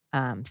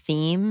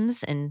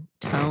themes and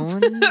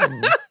tone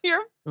and Your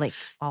like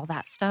all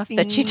that stuff theme.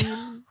 that you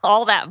do,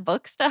 all that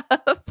book stuff.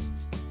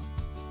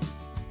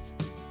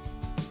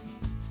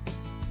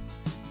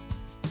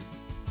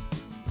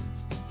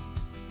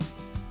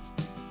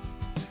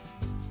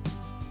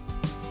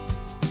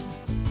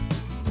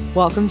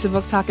 Welcome to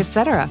Book Talk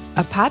Etc.,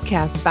 a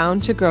podcast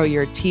bound to grow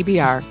your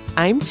TBR.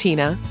 I'm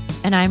Tina.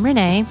 And I'm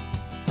Renee.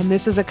 And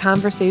this is a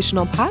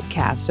conversational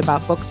podcast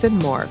about books and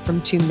more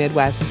from two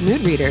Midwest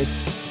mood readers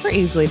who are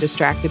easily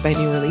distracted by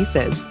new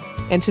releases.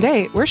 And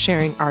today, we're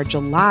sharing our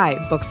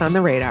July Books on the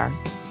Radar.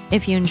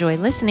 If you enjoy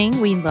listening,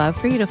 we'd love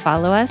for you to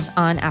follow us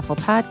on Apple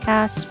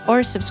Podcasts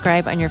or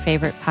subscribe on your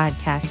favorite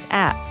podcast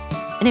app.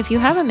 And if you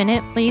have a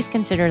minute, please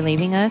consider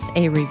leaving us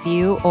a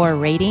review or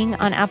rating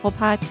on Apple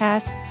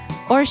Podcasts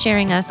or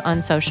sharing us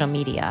on social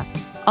media.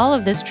 All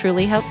of this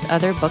truly helps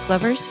other book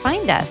lovers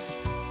find us.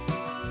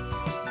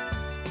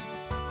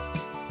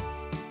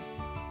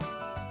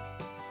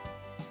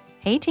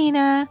 Hey,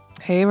 Tina.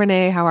 Hey,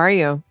 Renee. How are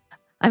you?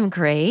 I'm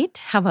great.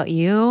 How about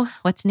you?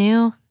 What's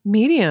new?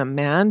 Medium,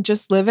 man.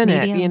 Just living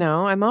Medium. it.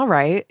 I'm all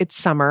right. It's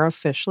summer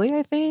officially,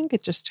 I think.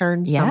 It just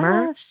turned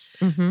summer. Yes.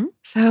 Mm-hmm.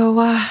 So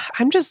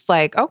I'm just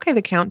like, okay,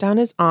 the countdown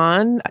is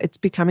on. It's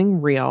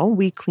becoming real.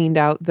 We cleaned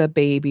out the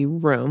baby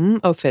room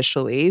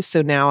officially.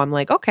 So now I'm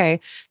like, okay,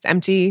 it's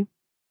empty,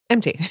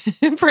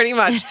 pretty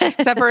much,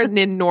 except for an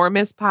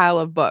enormous pile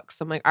of books.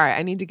 So I'm like, all right,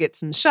 I need to get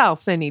some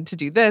shelves. I need to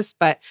do this,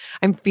 but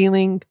I'm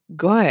feeling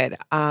good.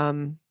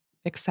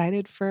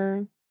 Excited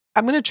for,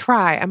 I'm going to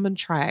try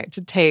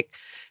to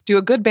do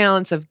a good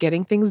balance of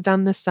getting things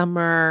done this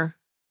summer,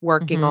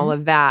 working all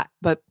of that,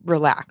 but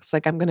relax.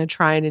 Like I'm going to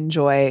try and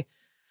enjoy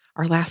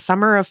our last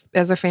summer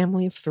as a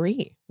family of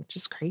 3, which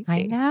is crazy.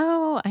 I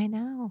know.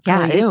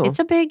 How are you?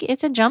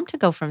 It's a jump to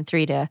go from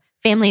 3 to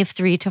family of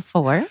 3 to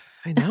 4.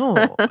 I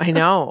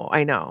know.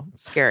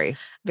 It's scary.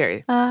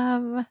 Very.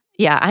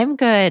 Yeah, I'm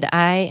good.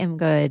 I am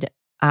good.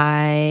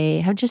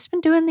 I have just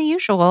been doing the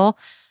usual.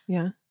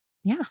 Yeah.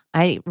 Yeah.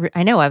 I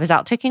know. I was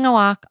out taking a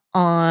walk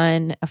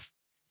on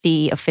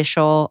the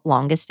official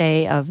longest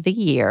day of the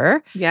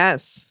year.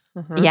 Yes.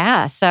 Uh-huh.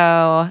 Yeah.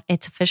 So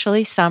it's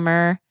officially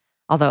summer,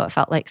 although it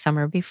felt like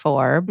summer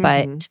before.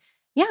 But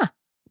yeah,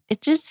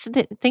 it just,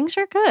 things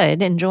are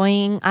good.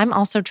 Enjoying. I'm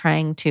also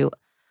trying to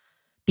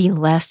be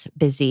less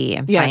busy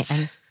and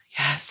Yes.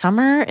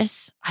 Summer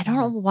is, I don't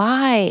know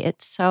why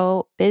it's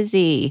so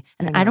busy.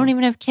 And I don't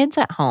even have kids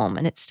at home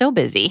and it's still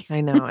busy. I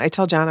know. I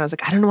told John, I was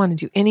like, I don't want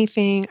to do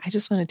anything. I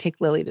just want to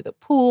take Lily to the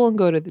pool and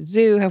go to the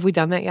zoo. Have we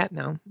done that yet?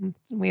 No,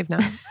 we have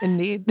not.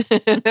 Indeed.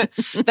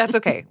 That's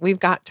okay. We've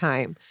got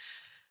time.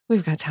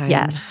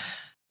 Yes.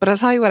 But I'll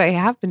tell you what I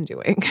have been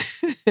doing.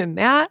 And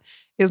that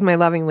is my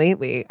loving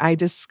lately. I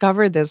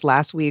discovered this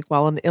last week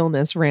while an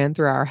illness ran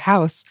through our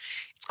house.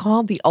 It's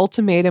called The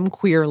Ultimatum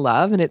Queer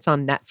Love, and it's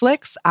on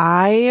Netflix.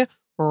 I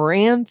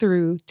ran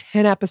through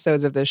 10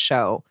 episodes of this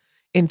show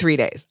in 3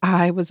 days.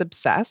 I was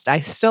obsessed. I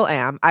still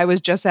am. I was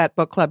just at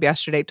book club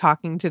yesterday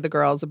talking to the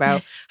girls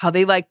about how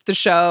they liked the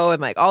show and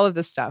like all of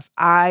this stuff.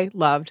 I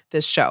loved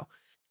this show.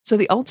 So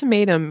The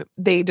Ultimatum,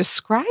 they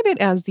describe it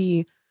as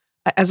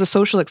a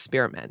social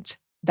experiment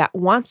that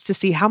wants to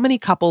see how many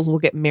couples will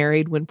get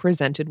married when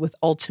presented with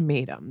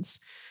ultimatums.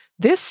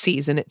 This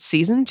season, it's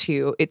season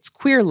 2, it's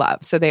queer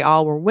love. So they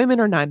all were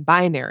women or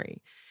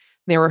non-binary.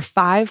 There were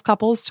 5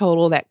 couples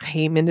total that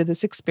came into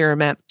this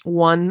experiment.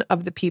 One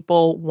of the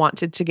people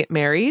wanted to get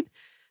married.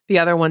 The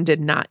other one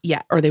did not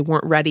yet, or they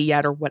weren't ready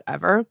yet or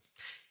whatever.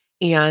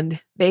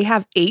 And they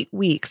have 8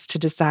 weeks to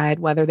decide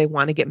whether they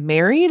want to get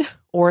married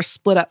or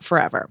split up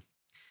forever.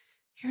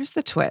 Here's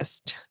the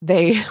twist.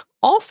 They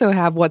also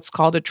have what's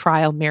called a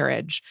trial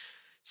marriage.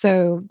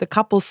 So the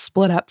couples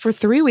split up for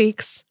 3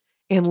 weeks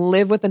and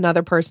live with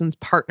another person's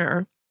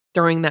partner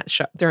during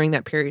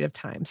that period of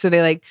time. So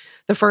they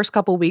the first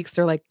couple weeks,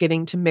 they're like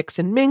getting to mix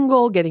and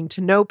mingle, getting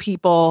to know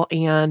people,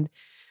 and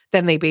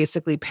then they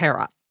basically pair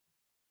up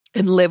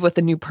and live with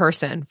a new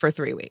person for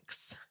 3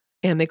 weeks.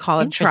 And they call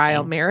it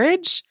trial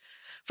marriage.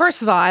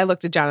 First of all, I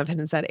looked at Jonathan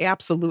and said,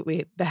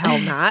 absolutely the hell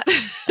not.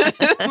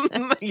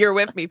 You're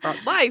with me for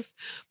life.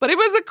 But it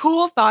was a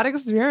cool thought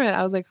experiment.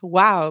 I was like,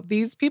 wow,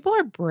 these people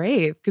are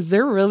brave because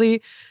they're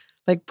really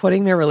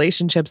putting their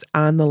relationships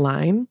on the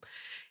line.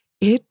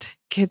 It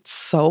gets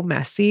so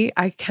messy.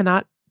 I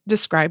cannot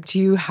describe to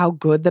you how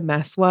good the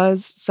mess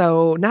was.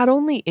 So not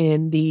only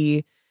in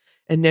the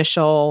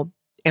initial,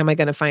 am I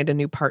going to find a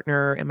new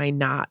partner? Am I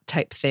not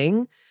type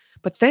thing?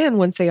 But then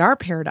once they are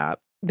paired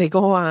up, they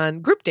go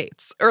on group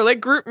dates or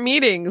group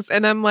meetings.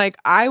 And I'm like,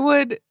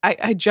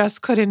 I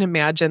just couldn't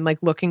imagine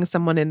looking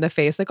someone in the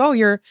face oh,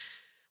 you're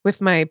with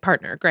my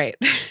partner. Great.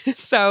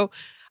 So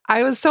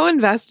I was so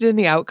invested in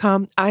the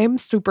outcome. I'm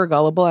super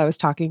gullible. I was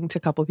talking to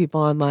a couple of people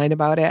online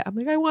about it. I'm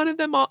like, I wanted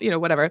them all,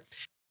 whatever.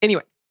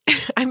 Anyway,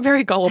 I'm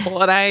very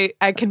gullible and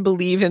I can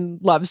believe in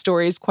love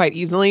stories quite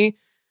easily.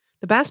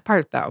 The best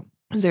part though,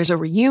 is there's a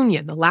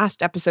reunion. The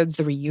last episode's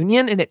the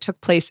reunion and it took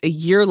place a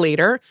year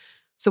later.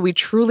 So we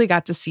truly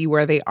got to see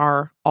where they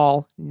are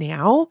all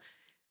now.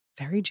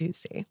 Very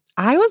juicy.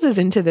 I was as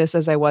into this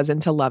as I was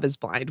into Love is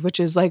Blind,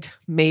 which is like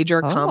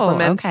major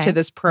compliments to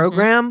this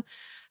program.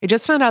 I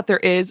just found out there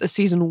is a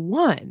season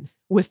 1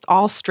 with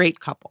all straight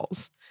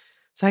couples.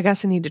 So I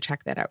guess I need to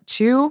check that out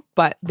too.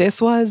 But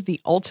this was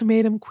The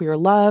Ultimatum Queer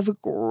Love.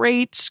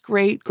 Great,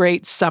 great,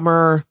 great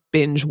summer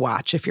binge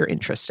watch if you're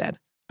interested.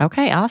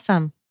 Okay,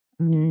 awesome.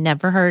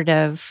 Never heard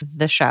of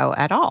the show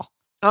at all.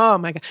 Oh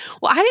my God.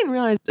 Well, I didn't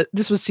realize that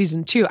this was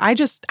season 2. I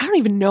don't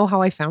even know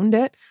how I found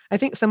it. I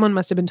think someone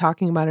must have been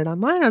talking about it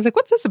online. I was like,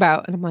 what's this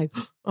about? And I'm like,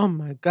 oh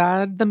my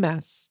God, the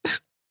mess.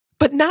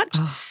 But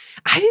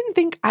I didn't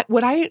think,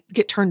 would I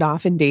get turned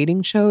off in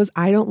dating shows?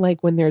 I don't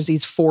like when there's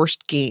these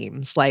forced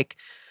games like,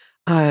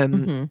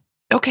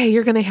 okay,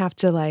 you're going to have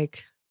to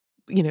like,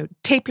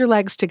 tape your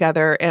legs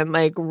together and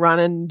like run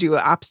and do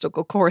an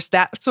obstacle course,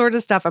 that sort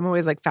of stuff. I'm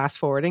always like fast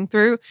forwarding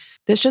through.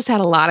 This just had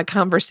a lot of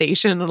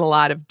conversation and a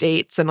lot of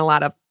dates and a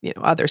lot of,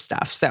 other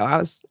stuff. So I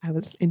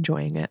was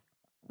enjoying it.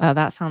 Oh,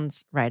 that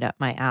sounds right up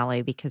my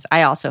alley because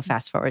I also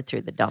fast forward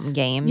through the dumb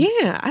games.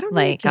 Yeah, I don't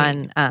like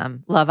on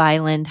Love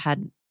Island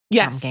had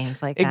dumb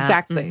games like that.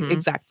 Exactly,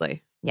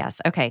 exactly.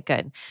 Yes. Okay,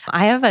 good.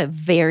 I have a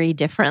very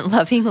different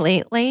loving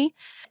lately.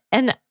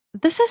 And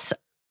this is,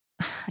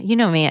 you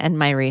know me and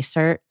my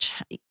research.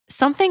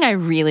 Something I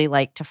really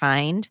like to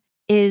find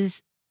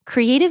is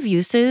creative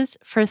uses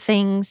for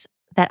things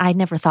that I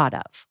never thought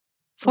of.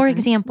 For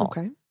example,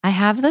 I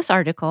have this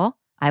article.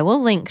 I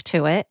will link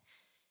to it.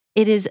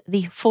 It is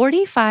the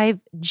 45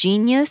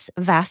 genius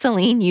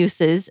Vaseline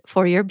uses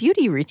for your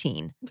beauty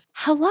routine.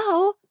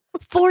 Hello?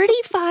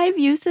 45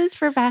 uses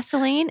for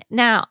Vaseline?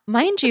 Now,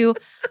 mind you,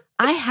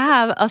 I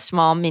have a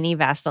small mini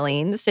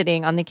Vaseline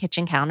sitting on the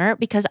kitchen counter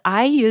because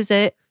I use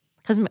it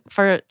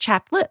for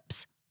chapped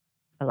lips.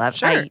 I love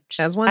it.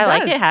 As one I does.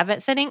 like it, have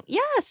it sitting.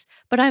 Yes,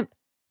 but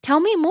tell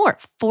me more.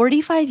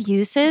 45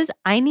 uses?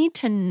 I need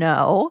to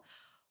know.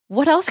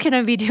 What else can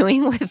I be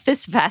doing with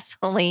this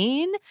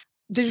Vaseline?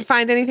 Did you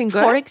find anything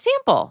good? For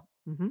example,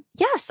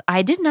 yes,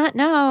 I did not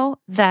know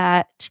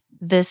that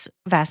this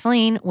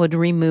Vaseline would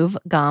remove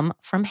gum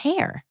from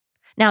hair.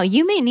 Now,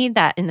 you may need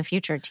that in the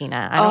future,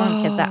 Tina. I don't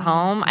have kids at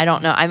home. I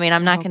don't know. I mean,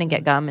 I'm not going to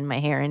get gum in my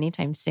hair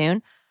anytime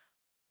soon.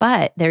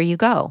 But there you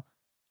go.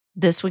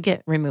 This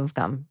would remove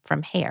gum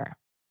from hair.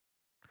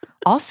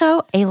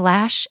 Also, a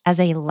lash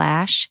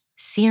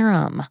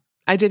serum.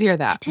 I did hear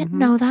that. I didn't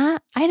know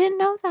that. I didn't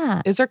know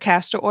that. Is there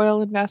castor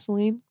oil in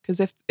Vaseline? Because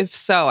if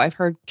so, I've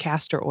heard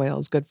castor oil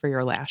is good for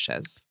your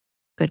lashes.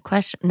 Good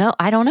question. No,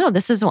 I don't know.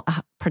 This is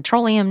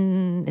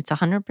petroleum. It's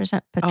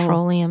 100%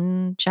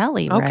 petroleum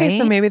jelly, right? Okay,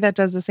 so maybe that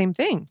does the same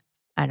thing.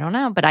 I don't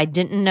know, but I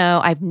didn't know.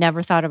 I've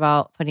never thought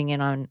about putting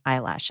it on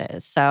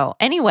eyelashes. So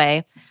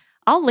anyway,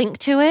 I'll link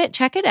to it.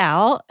 Check it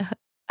out.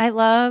 I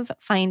love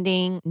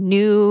finding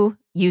new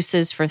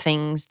uses for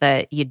things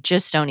that you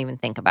just don't even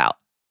think about.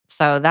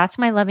 So that's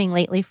my loving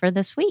lately for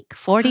this week.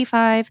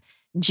 45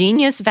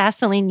 genius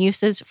Vaseline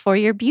uses for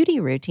your beauty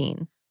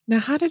routine. Now,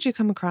 how did you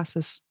come across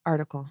this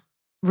article?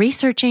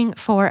 Researching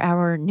for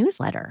our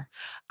newsletter.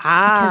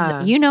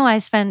 Because I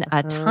spend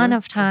a ton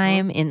of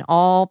time in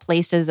all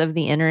places of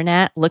the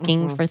internet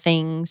looking for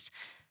things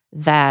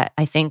that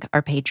I think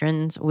our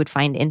patrons would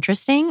find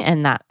interesting.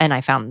 And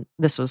I found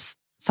this was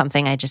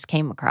something I just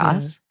came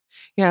across.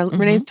 Yeah,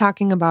 Renee's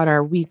talking about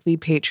our weekly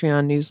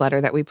Patreon newsletter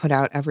that we put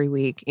out every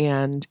week.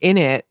 And in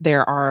it,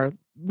 there are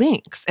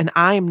links. And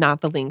I'm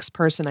not the links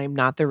person. I'm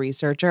not the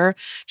researcher,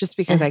 just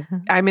because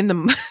I'm in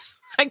the...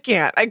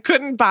 I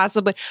couldn't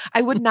possibly.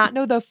 I would not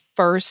know the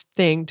first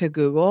thing to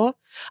Google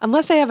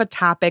unless I have a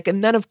topic.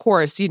 And then, of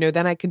course,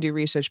 then I can do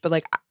research.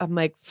 But I'm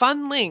like,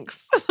 fun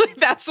links.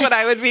 That's what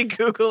I would be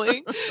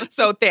Googling.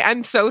 So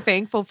I'm so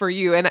thankful for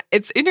you. And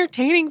it's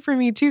entertaining for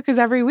me, too, because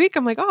every week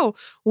I'm like, oh,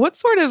 what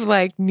sort of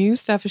new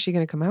stuff is she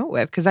going to come out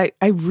with? Because I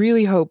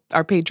really hope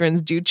our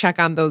patrons do check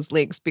on those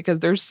links because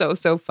they're so,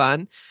 so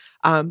fun.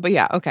 But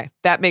yeah, okay.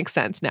 That makes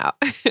sense now.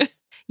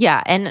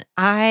 Yeah. And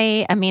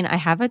I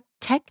have a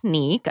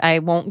technique. I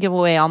won't give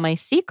away all my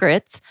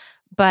secrets,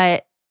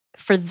 but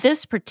for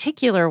this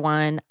particular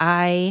one,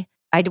 I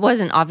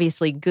wasn't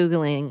obviously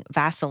Googling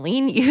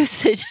Vaseline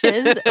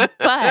usages,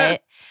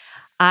 but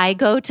I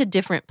go to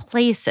different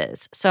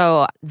places.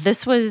 So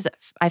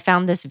I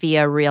found this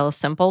via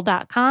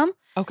realsimple.com.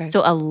 Okay.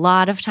 So a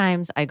lot of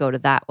times I go to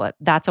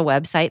that's a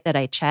website that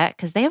I check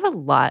because they have a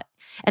lot.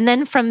 And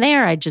then from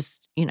there, I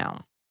just,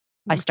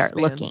 I start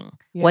looking.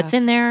 Yeah. What's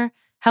in their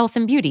health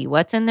and beauty?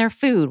 What's in their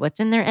food? What's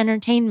in their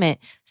entertainment?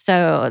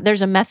 So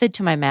there's a method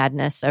to my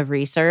madness of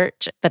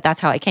research, but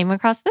that's how I came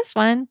across this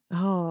one.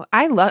 Oh,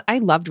 I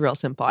loved Real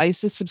Simple. I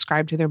used to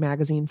subscribe to their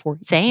magazine for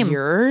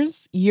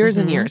years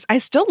and years. I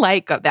still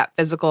like that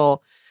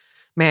physical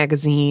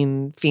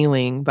magazine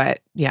feeling, but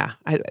yeah,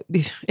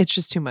 it's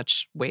just too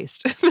much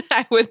waste.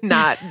 I would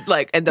not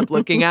end up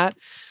looking at.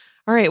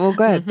 All right, well,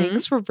 good.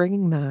 Thanks for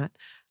bringing that.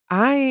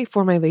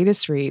 For my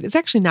latest read, it's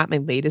actually not my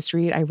latest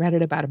read. I read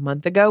it about a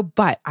month ago,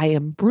 but I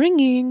am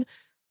bringing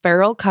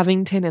Farrell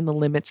Covington and the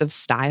Limits of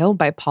Style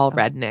by Paul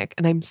Rednick.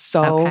 And I'm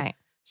so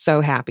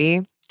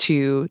happy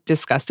to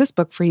discuss this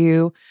book for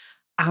you.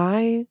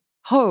 I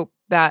hope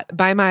that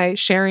by my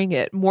sharing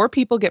it, more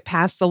people get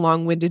past the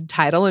long-winded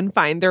title and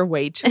find their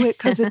way to it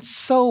because it's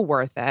so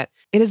worth it.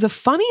 It is a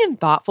funny and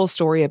thoughtful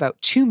story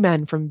about two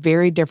men from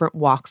very different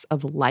walks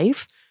of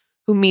life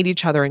who meet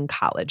each other in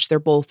college. They're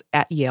both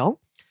at Yale.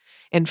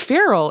 And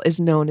Farrell is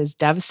known as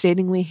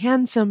devastatingly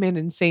handsome and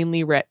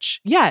insanely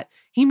rich. Yet,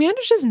 he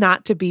manages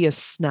not to be a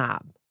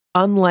snob,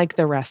 unlike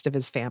the rest of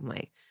his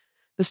family.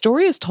 The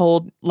story is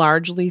told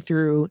largely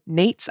through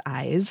Nate's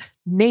eyes.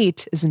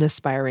 Nate is an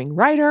aspiring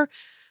writer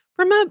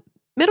from a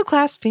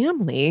middle-class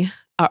family,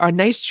 a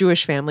nice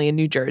Jewish family in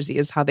New Jersey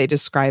is how they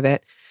describe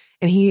it.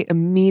 And he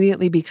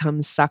immediately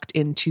becomes sucked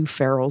into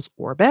Farrell's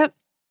orbit.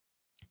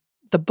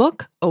 The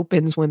book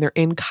opens when they're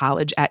in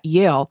college at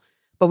Yale,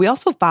 but we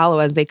also follow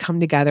as they come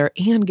together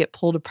and get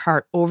pulled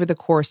apart over the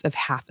course of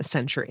half a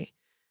century.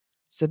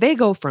 So they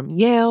go from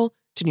Yale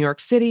to New York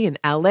City and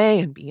LA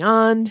and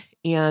beyond,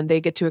 and they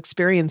get to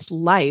experience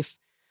life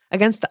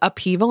against the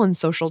upheaval and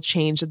social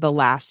change of the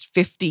last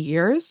 50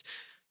 years.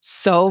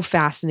 So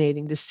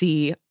fascinating to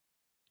see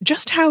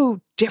just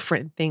how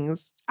different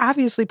things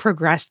obviously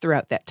progressed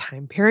throughout that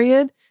time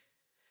period.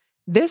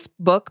 This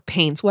book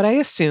paints what I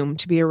assume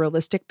to be a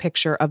realistic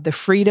picture of the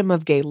freedom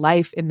of gay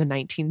life in the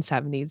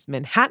 1970s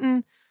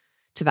Manhattan,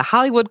 to the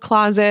Hollywood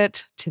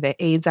closet, to the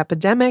AIDS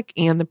epidemic,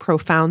 and the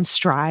profound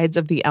strides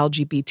of the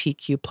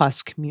LGBTQ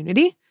plus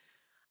community.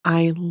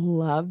 I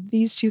love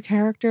these two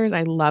characters.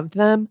 I loved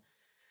them.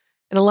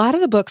 And a lot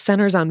of the book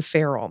centers on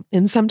Farrell.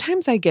 And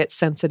sometimes I get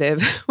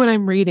sensitive when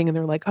I'm reading and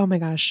they're like, oh my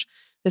gosh,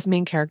 this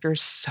main character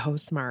is so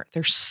smart.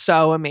 They're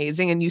so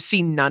amazing. And you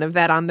see none of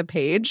that on the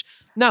page.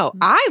 No,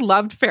 I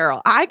loved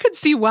Farrell. I could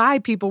see why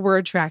people were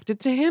attracted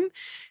to him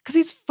because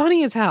he's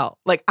funny as hell.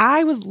 Like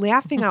I was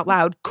laughing out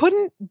loud.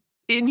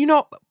 And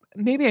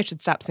maybe I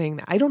should stop saying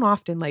that. I don't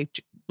often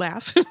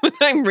laugh when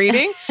I'm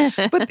reading,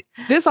 but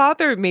this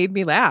author made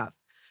me laugh.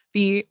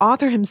 The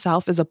author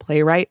himself is a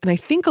playwright, and I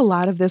think a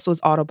lot of this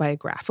was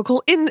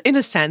autobiographical in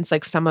a sense,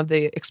 like some of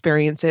the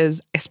experiences,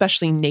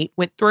 especially Nate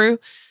went through.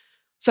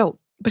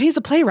 But he's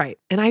a playwright,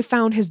 and I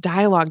found his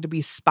dialogue to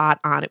be spot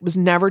on. It was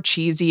never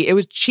cheesy. It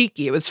was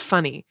cheeky. It was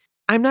funny.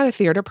 I'm not a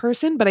theater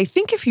person, but I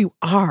think if you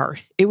are,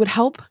 it would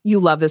help you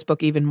love this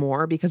book even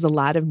more because a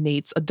lot of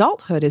Nate's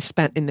adulthood is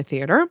spent in the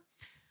theater.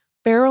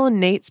 Farrell and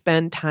Nate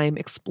spend time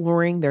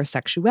exploring their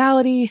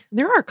sexuality.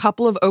 There are a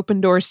couple of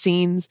open door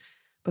scenes,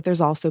 but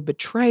there's also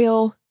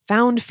betrayal,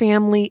 found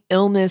family,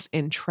 illness,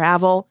 and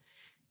travel.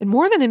 And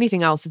more than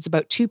anything else, it's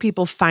about two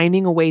people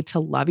finding a way to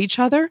love each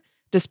other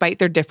despite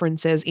their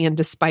differences and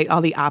despite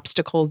all the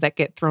obstacles that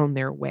get thrown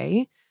their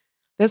way.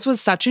 This was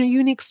such a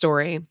unique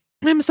story.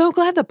 And I'm so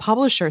glad the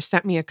publisher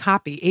sent me a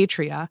copy,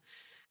 Atria,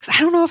 because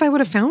I don't know if I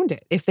would have found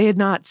it if they had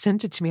not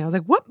sent it to me. I was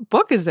like, what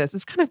book is this?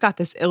 It's kind of got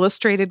this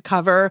illustrated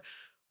cover,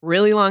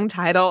 really long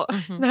title.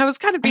 Mm-hmm. And I was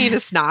kind of being a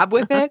snob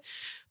with it.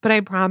 But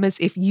I promise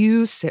if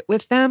you sit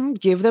with them,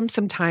 give them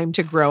some time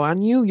to grow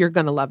on you, you're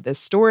going to love this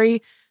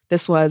story.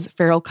 This was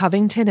Farrell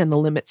Covington and the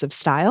Limits of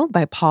Style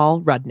by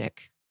Paul Rudnick.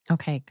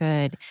 Okay,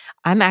 good.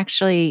 I'm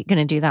actually going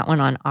to do that one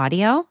on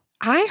audio.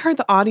 I heard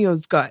the audio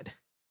is good.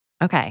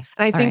 Okay.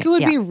 And I think it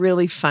would be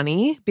really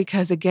funny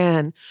because,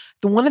 again,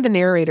 one of the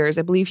narrators,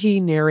 I believe he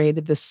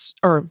narrated this,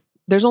 or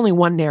there's only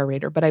one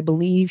narrator, but I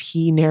believe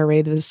he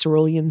narrated the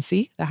Cerulean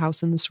Sea, the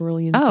house in the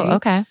Cerulean Sea. Oh,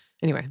 okay.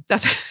 Anyway,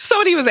 that's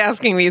somebody was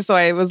asking me, so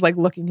I was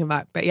looking him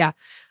up. But yeah,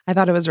 I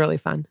thought it was really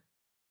fun.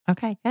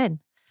 Okay, good.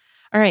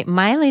 All right,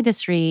 my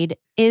latest read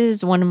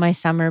is one of my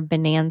summer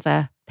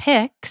bonanza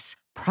picks,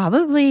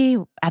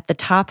 probably at the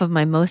top of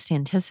my most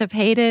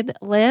anticipated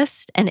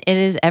list, and it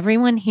is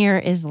Everyone Here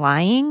is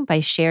Lying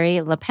by Shari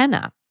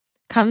LaPena.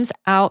 Comes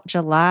out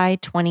July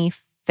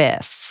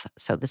 25th.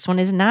 So this one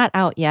is not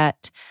out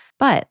yet,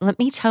 but let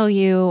me tell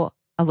you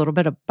a little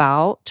bit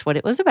about what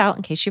it was about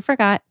in case you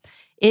forgot.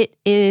 It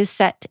is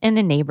set in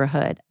a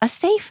neighborhood, a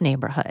safe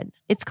neighborhood.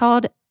 It's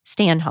called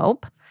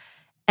Stanhope,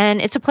 and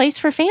it's a place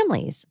for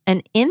families.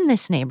 And in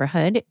this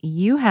neighborhood,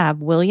 you have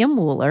William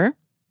Wooler.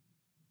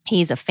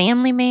 He's a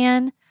family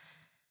man.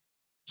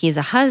 He's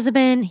a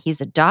husband.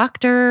 He's a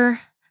doctor.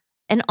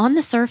 And on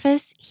the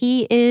surface,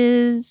 he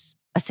is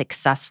a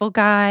successful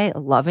guy, a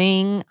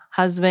loving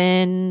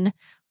husband,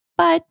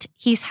 but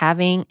he's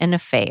having an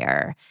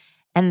affair.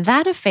 And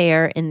that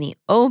affair in the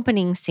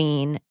opening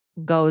scene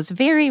goes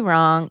very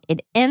wrong.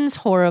 It ends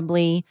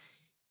horribly.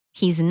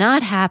 He's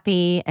not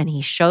happy and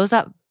he shows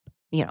up,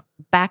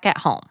 back at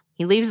home.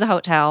 He leaves the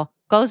hotel,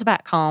 goes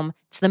back home.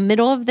 It's the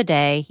middle of the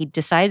day. He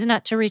decides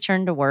not to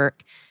return to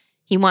work.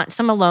 He wants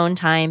some alone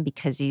time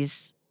because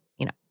he's,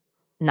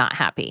 not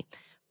happy.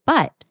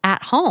 But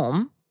at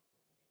home,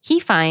 he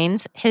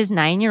finds his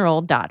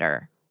 9-year-old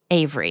daughter,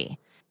 Avery.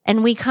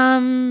 And we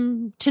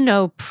come to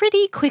know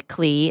pretty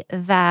quickly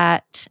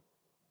that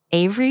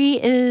Avery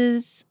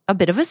is a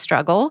bit of a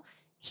struggle.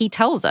 He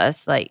tells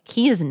us,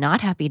 he is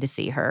not happy to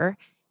see her.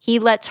 He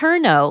lets her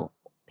know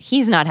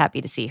he's not happy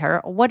to see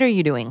her. What are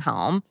you doing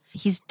home?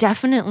 He's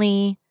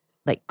definitely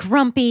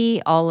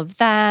grumpy, all of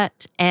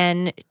that.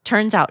 And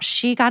turns out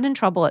she got in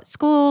trouble at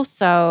school,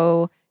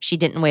 so she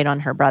didn't wait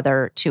on her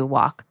brother to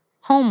walk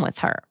home with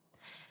her.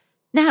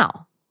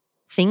 Now,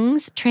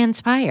 things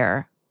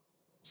transpire.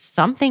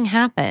 Something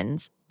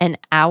happens, and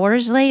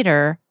hours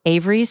later,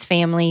 Avery's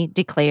family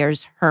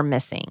declares her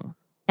missing.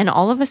 And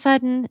all of a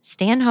sudden,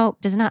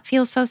 Stanhope does not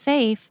feel so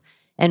safe,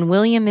 and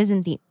William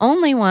isn't the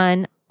only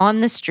one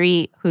on the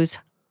street who's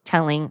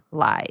telling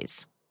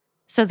lies.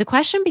 So the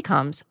question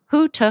becomes,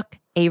 who took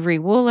Avery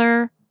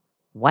Wooler?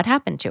 What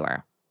happened to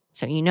her?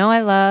 So you know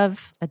I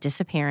love a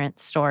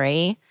disappearance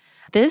story.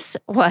 This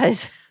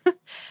was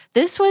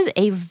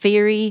a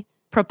very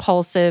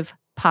propulsive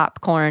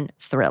popcorn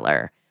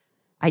thriller.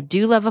 I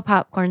do love a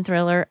popcorn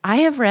thriller. I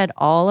have read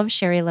all of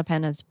Shari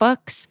LaPena's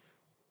books,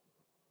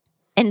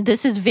 and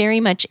this is very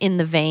much in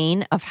the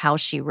vein of how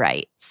she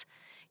writes.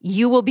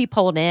 You will be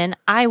pulled in.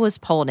 I was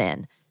pulled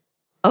in.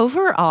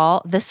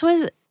 Overall, this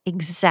was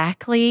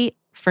exactly,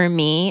 for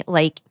me,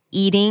 like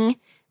eating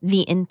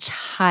the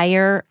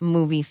entire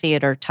movie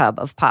theater tub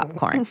of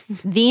popcorn.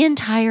 The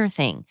entire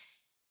thing.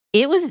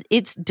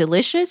 It's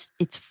delicious.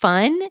 It's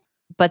fun.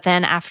 But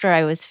then after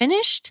I was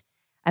finished,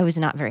 I was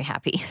not very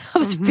happy. I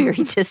was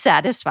very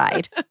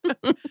dissatisfied.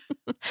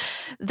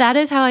 That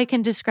is how I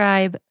can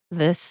describe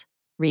this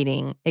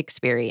reading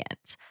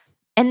experience.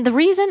 And the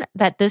reason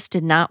that this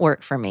did not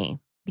work for me,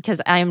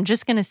 because I'm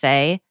just going to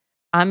say,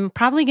 I'm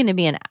probably going to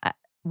be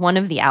one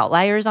of the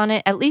outliers on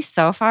it. At least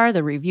so far,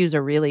 the reviews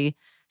are really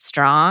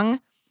strong.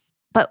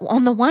 But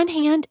on the one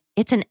hand,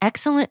 it's an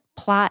excellent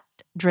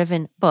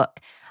plot-driven book.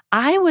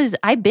 I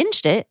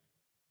binged it.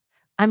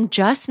 I'm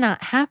just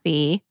not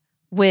happy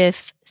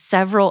with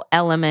several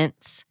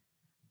elements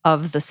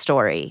of the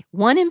story.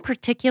 One in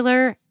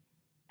particular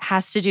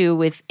has to do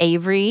with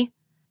Avery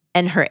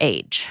and her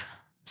age.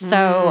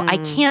 So I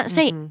can't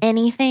say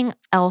anything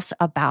else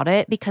about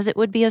it because it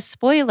would be a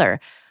spoiler.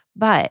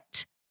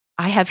 But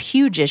I have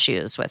huge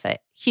issues with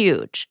it.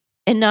 Huge.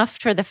 Enough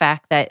for the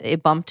fact that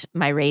it bumped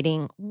my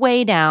rating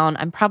way down.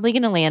 I'm probably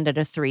going to land at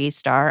a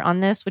 3-star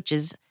on this, which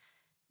is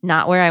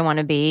not where I want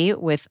to be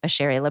with a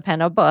Shari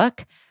LaPena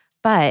book.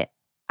 But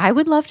I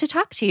would love to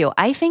talk to you.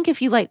 I think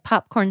if you like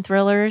popcorn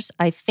thrillers,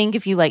 I think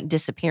if you like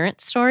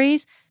disappearance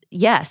stories,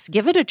 yes,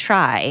 give it a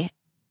try.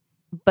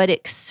 But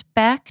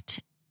expect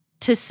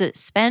to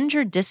suspend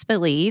your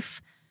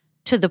disbelief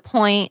to the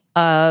point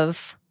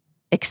of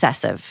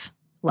excessive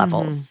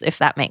levels, if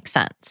that makes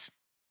sense.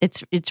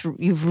 It's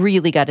you've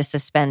really got to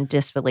suspend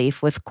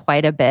disbelief with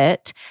quite a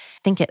bit.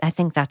 I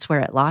think that's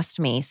where it lost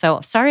me. So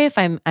sorry if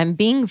I'm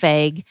being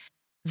vague.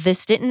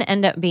 This didn't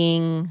end up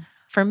being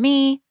for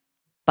me,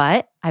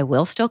 but I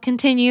will still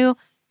continue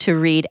to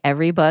read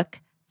every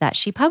book that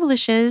she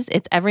publishes.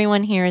 It's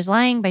Everyone Here is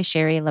Lying by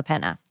Shari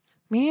LaPena.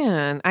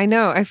 Man, I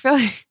know. I feel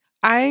like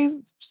I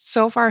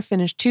so far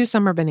finished 2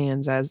 Summer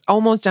Bonanzas,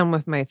 almost done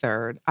with my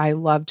 3rd. I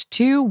loved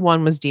 2.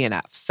 1 was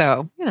DNF.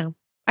 So,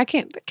 I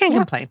can't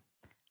complain.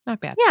 Not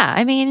bad. Yeah.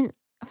 I mean,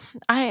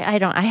 I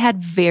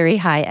had very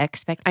high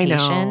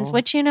expectations,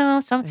 which,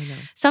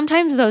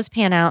 sometimes those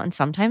pan out and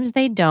sometimes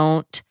they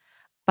don't.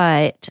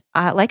 But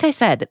like I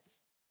said,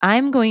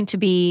 I'm going to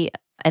be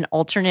an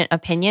alternate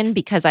opinion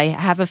because I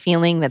have a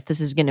feeling that this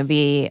is going to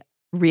be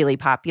really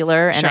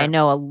popular. And I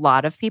know a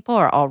lot of people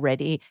have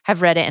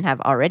read it and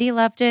have already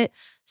loved it.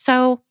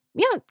 So,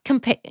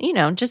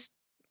 just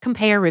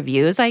compare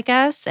reviews, I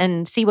guess,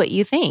 and see what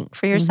you think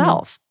for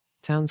yourself.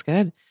 Sounds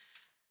good.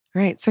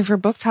 All right. So for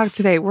book talk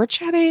today, we're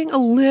chatting a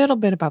little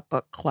bit about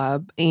book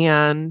club.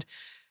 And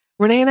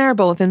Renee and I are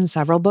both in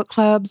several book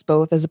clubs,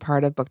 both as a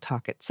part of Book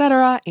Talk,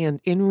 etc.,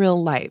 and in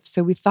real life.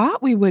 So we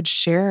thought we would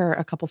share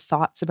a couple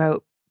thoughts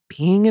about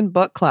being in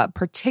book club,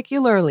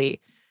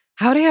 particularly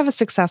how to have a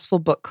successful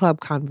book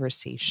club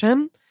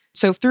conversation.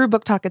 So through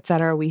Book Talk,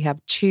 etc., we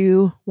have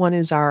 2. One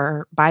is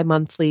our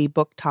bi-monthly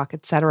Book Talk,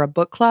 etc.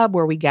 book club,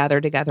 where we gather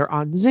together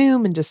on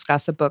Zoom and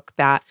discuss a book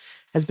that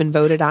has been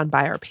voted on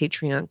by our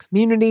Patreon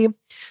community.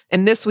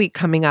 And this week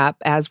coming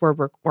up,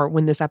 or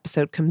when this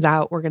episode comes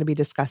out, we're going to be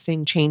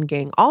discussing Chain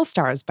Gang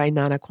All-Stars by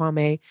Nana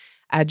Kwame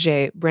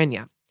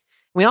Adjei-Brenyah.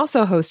 We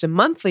also host a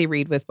monthly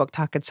Read with Book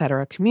Talk,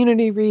 etc.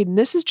 community read. And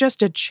this is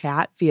just a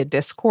chat via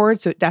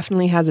Discord. So it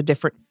definitely has a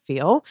different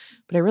feel.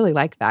 But I really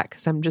like that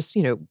because I'm just,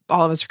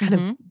 all of us are kind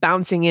of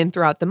bouncing in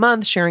throughout the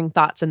month, sharing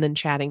thoughts and then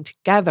chatting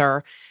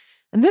together.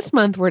 And this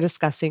month we're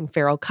discussing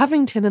Farrell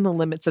Covington and the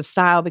Limits of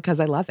Style because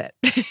I love it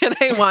and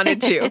I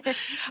wanted to.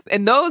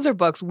 And those are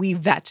books we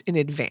vet in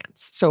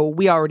advance. So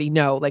we already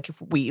know, like, if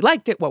we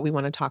liked it, what we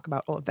want to talk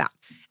about, all of that.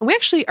 And we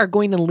actually are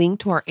going to link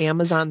to our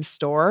Amazon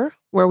store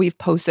where we've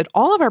posted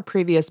all of our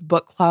previous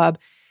book club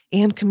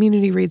and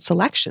community read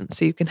selections.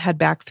 So you can head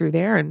back through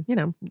there and,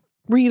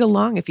 read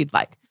along if you'd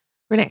like.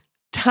 Renee,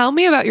 tell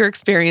me about your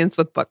experience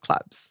with book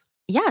clubs.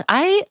 Yeah,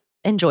 I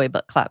enjoy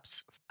book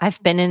clubs.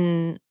 I've been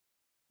in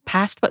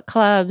past book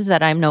clubs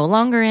that I'm no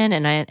longer in,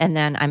 and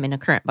then I'm in a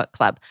current book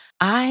club.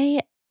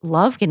 I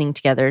love getting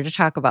together to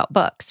talk about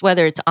books,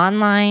 whether it's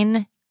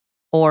online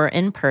or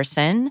in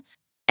person.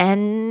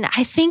 And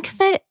I think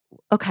that,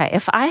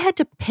 if I had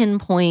to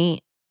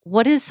pinpoint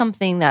what is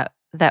something that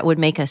would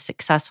make a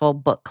successful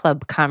book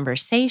club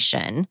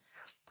conversation,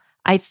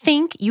 I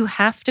think you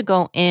have to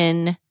go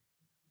in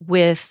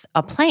with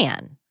a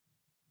plan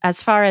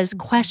as far as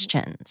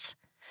questions.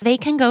 they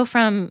can go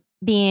from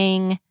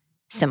being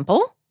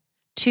simple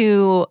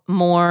to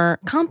more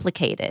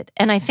complicated.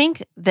 And I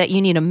think that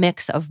you need a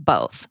mix of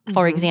both.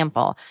 For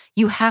example,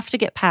 you have to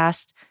get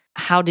past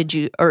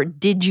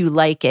did you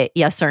like it?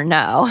 Yes or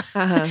no.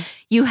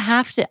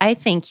 I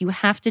think you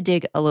have to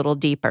dig a little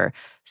deeper.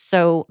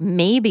 So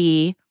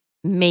maybe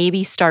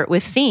start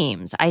with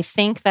themes. I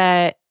think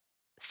that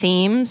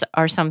themes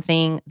are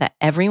something that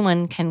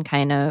everyone can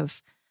kind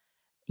of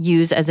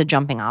use as a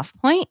jumping off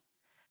point.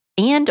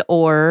 And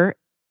or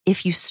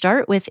if you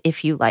start with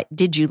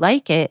did you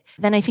like it,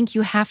 then I think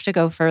you have to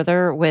go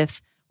further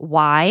with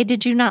why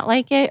did you not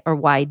like it or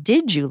why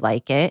did you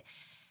like it?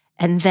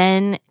 And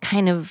then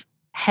kind of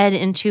head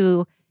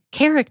into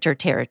character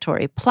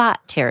territory,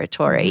 plot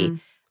territory,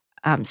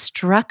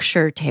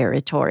 structure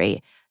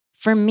territory.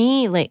 For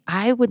me, like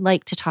I would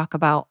like to talk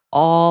about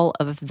all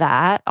of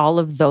that, all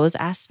of those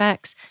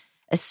aspects,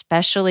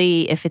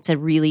 especially if it's a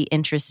really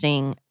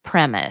interesting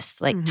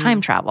premise, like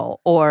time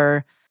travel,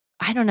 or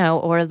I don't know,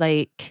 or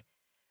like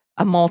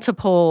a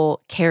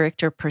multiple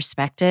character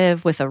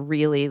perspective with a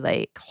really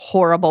like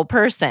horrible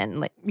person.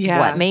 Like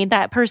what made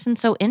that person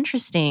so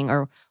interesting,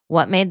 or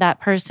what made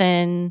that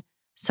person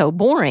so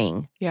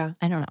boring? Yeah.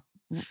 I don't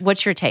know.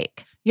 What's your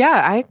take?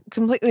 Yeah, I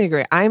completely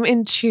agree. I'm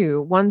in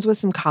two. One's with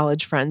some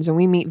college friends and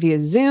we meet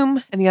via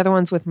Zoom, and the other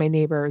one's with my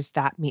neighbors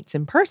that meets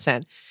in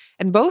person.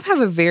 And both have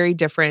a very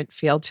different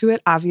feel to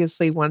it.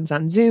 Obviously, one's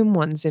on Zoom,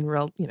 one's in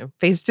real,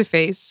 face to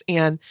face.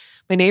 And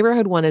my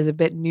neighborhood one is a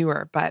bit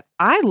newer, but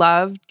I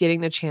love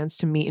getting the chance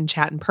to meet and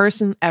chat in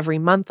person every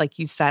month. Like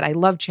you said, I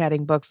love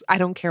chatting books. I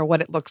don't care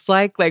what it looks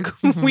like. Like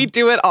we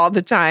do it all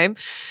the time.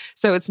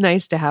 So it's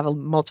nice to have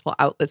multiple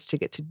outlets to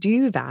get to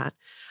do that.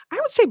 I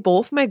would say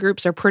both my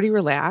groups are pretty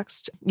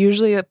relaxed.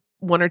 Usually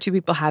one or two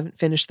people haven't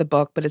finished the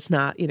book, but it's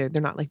not, they're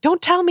not like,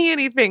 don't tell me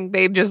anything.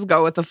 They just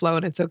go with the flow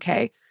and it's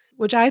okay,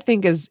 which I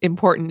think is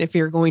important if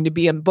you're going to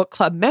be a book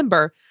club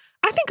member.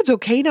 I think it's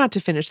okay not to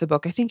finish the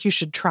book. I think you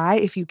should try.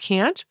 If you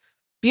can't,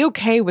 be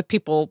okay with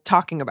people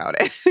talking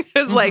about it.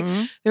 Because like,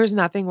 there's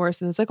nothing worse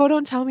than it's like, oh,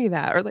 don't tell me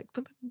that. Or like,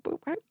 but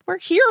we're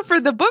here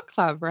for the book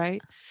club,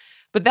 right?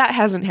 But that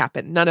hasn't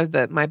happened. None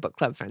of my book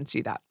club friends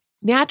do that.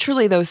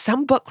 Naturally, though,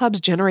 some book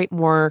clubs generate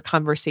more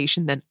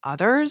conversation than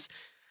others,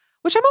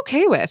 which I'm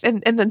okay with.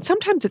 And then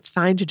sometimes it's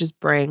fine to just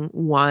bring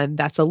one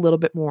that's a little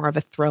bit more of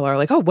a thriller.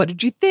 Like, oh, what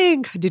did you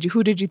think?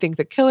 Who did you think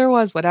the killer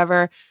was?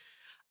 Whatever.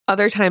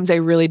 Other times I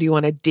really do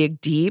want to dig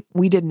deep.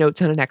 We did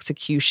Notes on an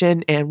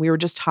Execution, and we were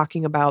just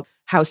talking about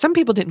how some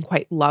people didn't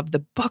quite love the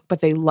book, but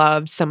they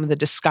loved some of the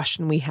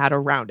discussion we had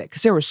around it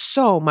because there was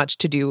so much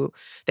to do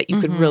that you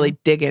could really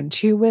dig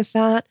into with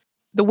that.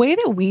 The way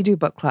that we do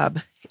book club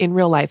in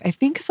real life, I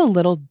think is a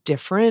little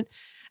different.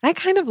 I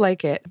kind of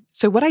like it.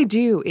 So what I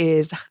do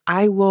is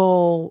I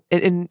will,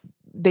 and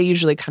they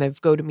usually kind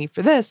of go to me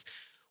for this,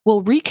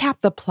 we'll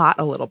recap the plot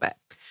a little bit.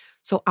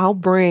 So I'll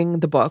bring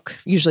the book,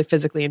 usually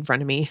physically in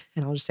front of me,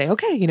 and I'll just say,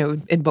 okay,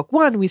 in book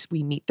one,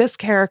 we meet this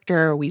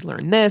character, we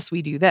learn this,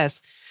 we do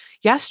this.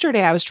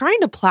 Yesterday, I was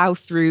trying to plow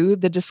through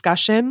the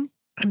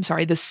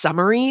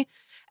summary,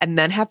 and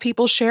then have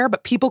people share,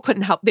 but people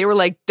couldn't help. They were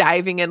like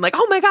diving in like,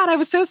 oh my God, I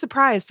was so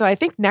surprised. So I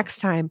think next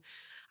time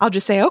I'll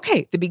just say,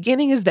 okay, the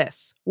beginning is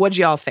this. What'd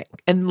y'all think?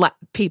 And let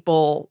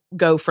people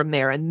go from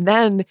there and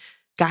then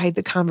guide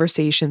the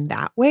conversation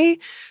that way.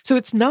 So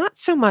it's not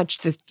so much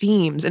the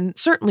themes, and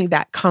certainly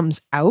that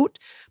comes out,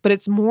 but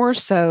it's more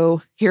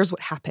so, here's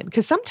what happened.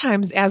 Because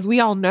sometimes, as we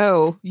all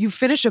know, you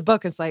finish a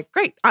book, it's like,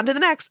 great, on to the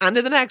next.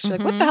 You're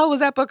like, what the hell was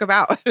that book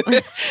about?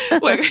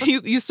 Like,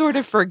 you sort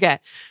of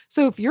forget.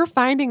 So if you're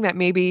finding that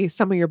maybe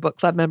some of your book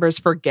club members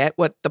forget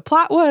what the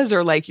plot was,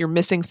 or like you're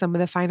missing some of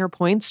the finer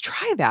points,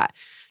 try that.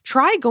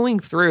 Try going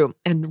through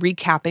and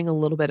recapping a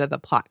little bit of the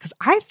plot, because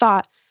I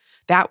thought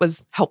that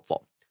was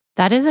helpful.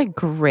 That is a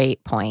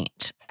great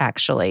point,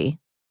 actually,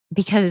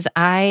 because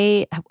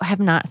I have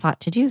not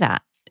thought to do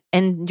that.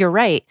 And you're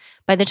right.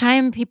 By the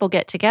time people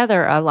get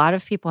together, a lot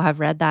of people have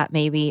read that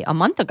maybe a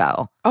month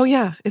ago. Oh,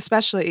 yeah.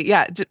 Especially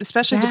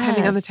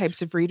depending on the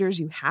types of readers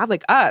you have,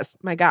 like us,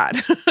 my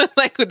God,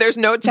 like there's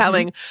no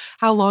telling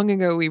how long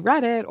ago we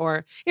read it,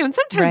 or, and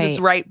sometimes it's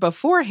right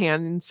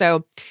beforehand. And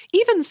so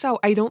even so,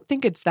 I don't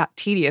think it's that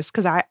tedious,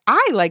 because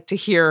I like to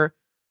hear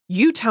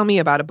you tell me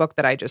about a book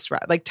that I just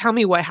read. Like, tell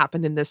me what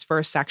happened in this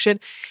first section.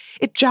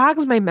 It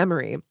jogs my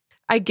memory.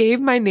 I gave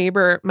my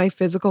neighbor my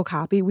physical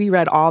copy. We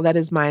read All That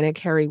Is Mine I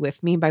Carry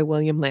With Me by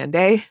William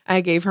Landay.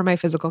 I gave her my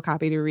physical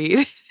copy to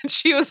read.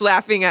 She was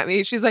laughing at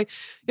me. She's like,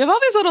 you have all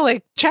these little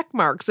like check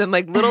marks and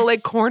like little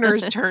like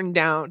corners turned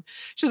down.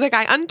 She's like,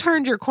 I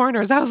unturned your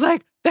corners. I was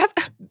like,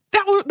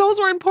 those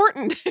were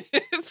important.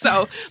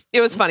 So it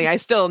was funny. I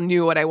still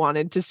knew what I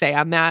wanted to say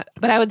on that.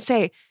 But I would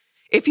say,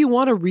 if you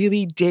want to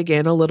really dig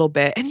in a little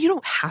bit, and you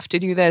don't have to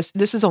do this,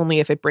 this is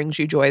only if it brings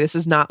you joy. This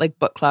is not like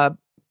book club.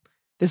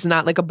 This is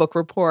not like a book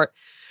report.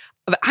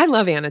 But I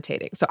love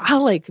annotating. So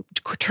I'll like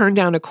turn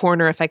down a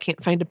corner if I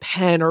can't find a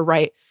pen, or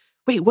write,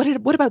 wait, what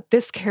about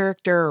this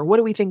character? Or what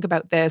do we think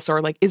about this?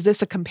 Or like, is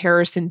this a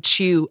comparison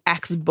to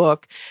X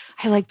book?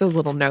 I like those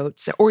little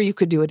notes. Or you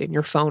could do it in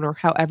your phone, or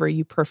however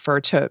you prefer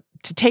to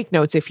to take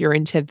notes if you're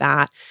into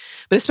that.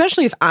 But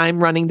especially if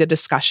I'm running the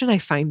discussion, I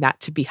find that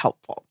to be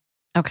helpful.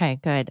 Okay,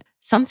 good.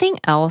 Something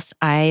else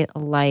I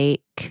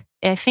like,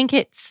 I think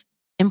it's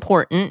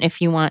important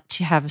if you want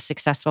to have a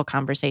successful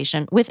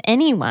conversation with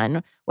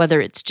anyone,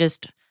 whether it's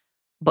just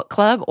book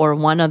club or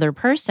one other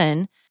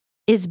person,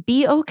 is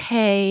be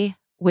okay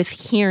with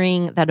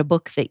hearing that a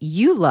book that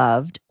you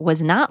loved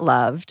was not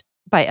loved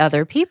by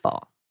other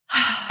people.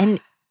 And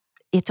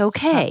it's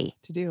okay.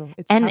 Tough to do.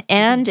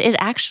 And it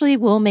actually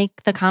will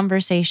make the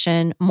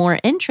conversation more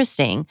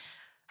interesting.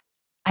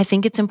 I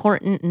think it's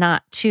important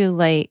not to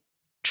like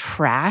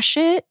trash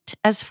it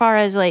as far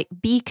as like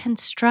be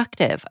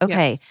constructive.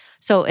 Okay. Yes.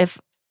 So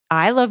if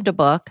I loved a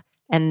book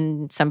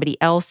and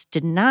somebody else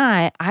did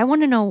not, I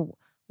want to know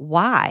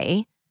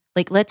why.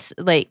 Like, let's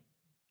like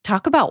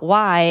talk about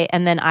why,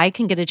 and then I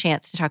can get a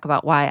chance to talk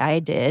about why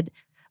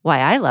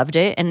I loved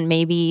it. And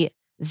maybe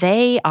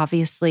they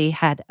obviously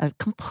had a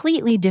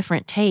completely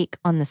different take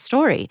on the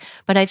story.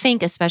 But I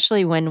think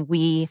especially when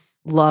we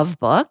love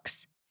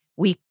books,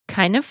 we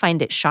kind of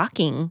find it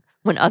shocking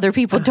when other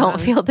people don't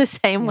feel the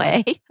same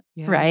way,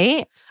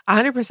 right?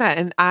 100%.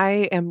 And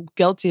I am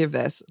guilty of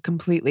this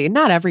completely.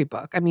 Not every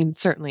book. I mean,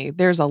 certainly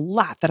there's a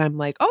lot that I'm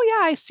like, oh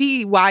yeah, I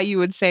see why you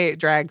would say it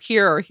dragged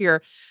here or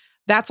here.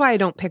 That's why I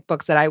don't pick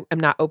books that I am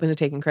not open to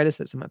taking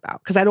criticism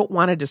about, because I don't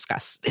want to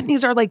discuss. And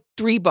these are like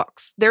 3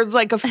 books. There's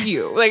like a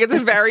few. Like it's a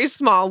very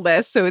small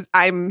list. So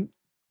I'm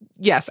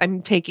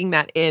taking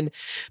that in.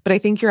 But I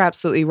think you're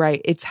absolutely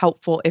right. It's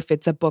helpful if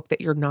it's a book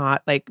that you're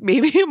not like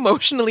maybe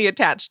emotionally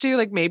attached to.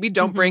 Like maybe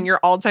don't bring your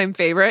all-time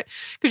favorite,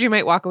 because you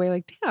might walk away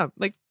like, damn,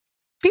 like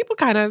people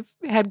kind of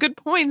had good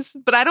points,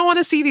 but I don't want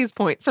to see these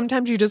points.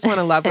 Sometimes you just want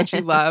to love what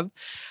you love.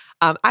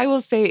 I will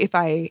say if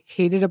I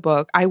hated a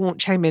book, I won't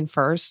chime in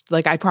first.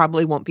 Like I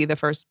probably won't be the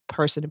first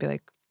person to be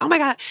like, oh my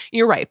God,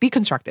 you're right. Be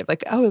constructive.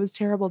 Like, oh, it was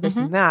terrible, this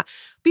and that.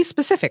 Be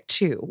specific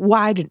too.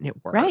 Why didn't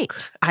it work?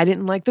 Right. I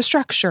didn't like the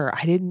structure.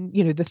 I didn't,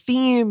 the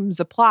themes,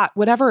 the plot,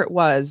 whatever it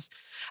was,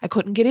 I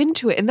couldn't get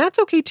into it. And that's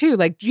okay too.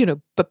 Like,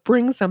 but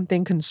bring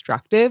something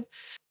constructive.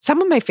 Some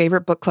of my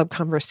favorite book club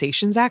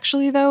conversations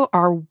actually though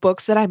are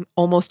books that I'm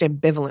almost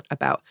ambivalent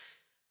about.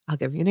 I'll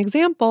give you an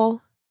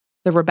example.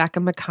 The Rebecca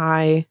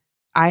Makkai,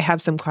 I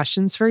Have Some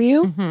Questions for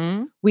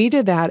You. We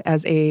did that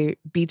as a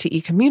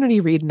BTE community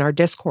read in our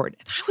Discord.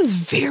 And I was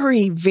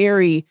very,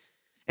 very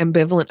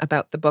ambivalent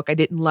about the book. I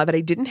didn't love it.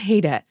 I didn't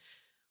hate it.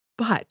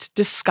 But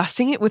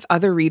discussing it with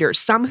other readers,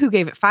 some who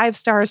gave it 5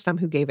 stars, some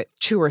who gave it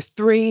 2 or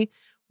 3,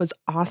 was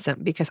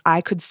awesome because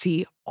I could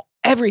see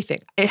everything.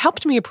 It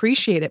helped me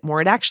appreciate it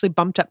more. It actually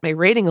bumped up my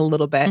rating a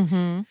little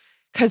bit.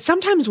 Because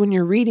sometimes when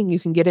you're reading, you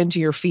can get into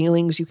your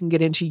feelings, you can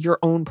get into your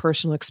own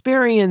personal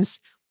experience.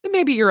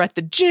 Maybe you're at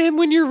the gym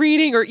when you're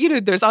reading, or,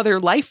 there's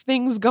other life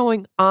things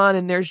going on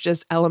and there's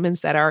just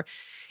elements that are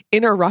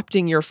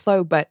interrupting your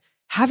flow. But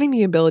having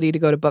the ability to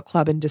go to book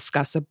club and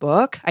discuss a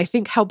book, I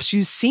think helps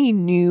you see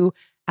new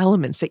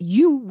elements that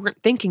you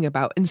weren't thinking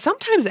about. And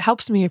sometimes it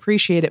helps me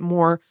appreciate it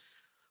more.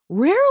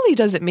 Rarely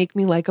does it make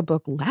me like a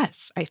book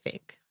less, I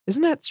think.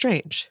 Isn't that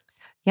strange?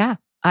 Yeah,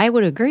 I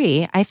would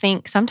agree. I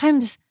think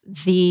sometimes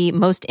the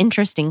most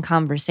interesting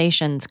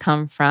conversations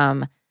come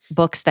from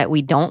books that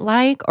we don't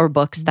like or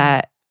books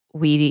that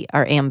we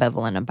are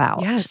ambivalent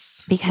about.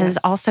 Yes. Because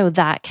also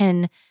that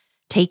can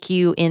take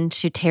you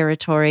into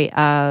territory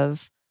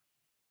of,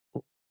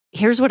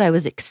 here's what I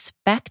was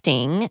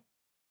expecting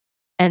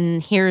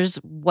and here's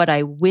what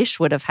I wish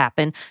would have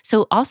happened.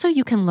 So also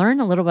you can learn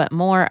a little bit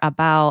more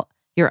about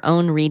your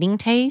own reading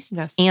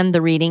tastes and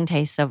the reading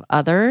tastes of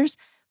others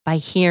by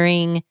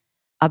hearing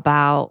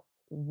about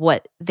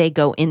what they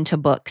go into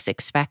books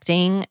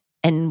expecting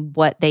and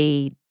what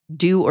they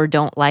do or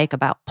don't like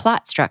about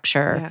plot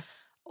structure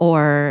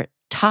or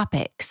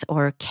topics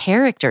or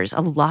characters.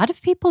 A lot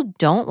of people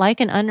don't like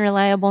an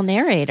unreliable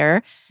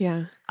narrator.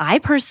 Yeah. I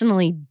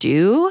personally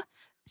do.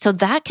 So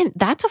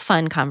that's a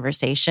fun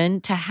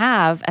conversation to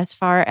have as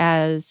far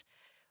as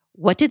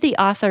what did the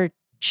author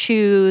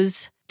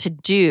choose to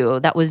do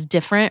that was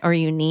different or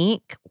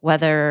unique,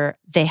 whether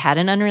they had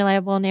an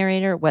unreliable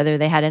narrator, whether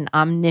they had an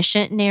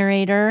omniscient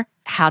narrator.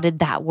 How did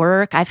that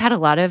work? I've had a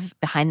lot of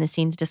behind the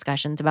scenes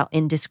discussions about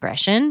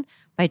Indiscretion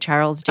by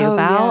Charles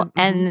Dubois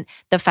and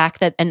the fact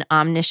that an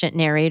omniscient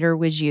narrator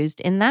was used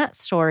in that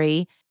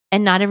story.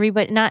 And not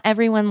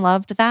everyone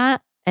loved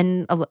that.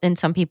 And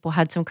some people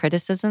had some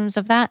criticisms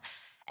of that.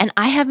 And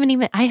I hadn't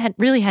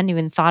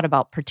even thought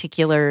about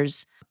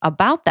particulars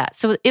about that.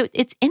 So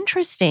it's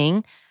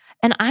interesting.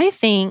 And I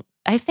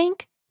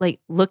think like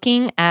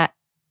looking at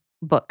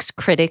books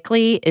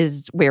critically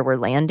is where we're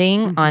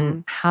landing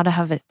on how to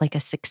have a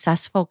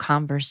successful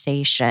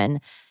conversation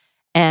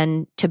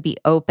and to be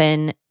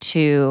open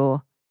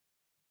to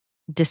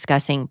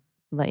discussing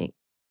like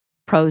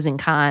pros and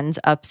cons,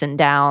 ups and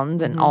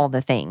downs, and all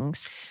the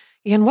things.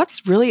 And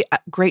what's really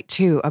great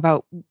too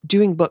about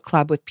doing book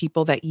club with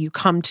people that you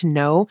come to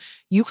know,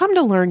 you come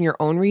to learn your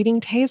own reading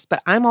taste,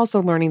 but I'm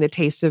also learning the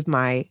taste of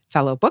my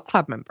fellow book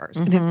club members.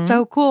 And it's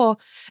so cool.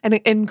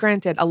 And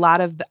granted,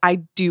 I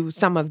do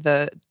some of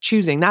the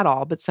choosing, not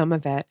all, but some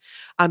of it.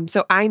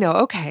 So I know,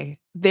 okay,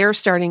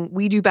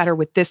 we do better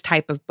with this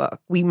type of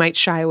book. We might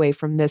shy away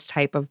from this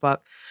type of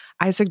book.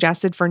 I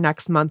suggested for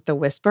next month, The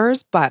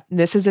Whispers, but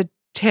this is a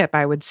tip,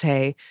 I would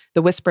say.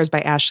 The Whispers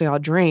by Ashley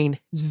Audrain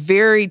is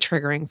very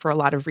triggering for a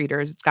lot of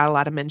readers. It's got a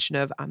lot of mention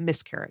of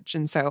miscarriage.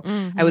 And so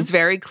I was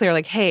very clear,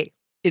 like, hey,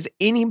 is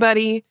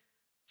anybody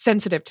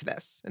sensitive to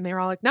this? And they were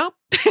all like, nope,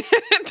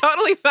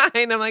 totally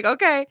fine. I'm like,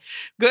 okay,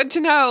 good to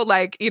know.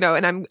 Like,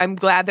 and I'm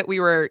glad that we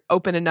were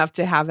open enough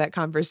to have that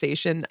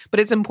conversation. But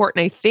it's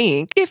important, I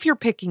think, if you're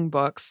picking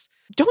books,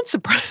 don't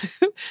surprise,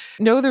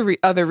 know the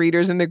other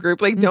readers in the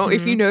group. Like, don't,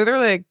 if you know they're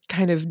like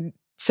kind of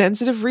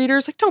sensitive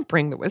readers, like, don't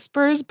bring The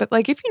Whispers. But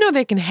like, if you know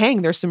they can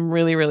hang, there's some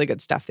really, really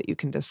good stuff that you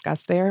can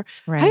discuss there.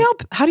 Right.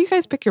 How do you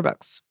guys pick your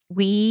books?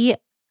 We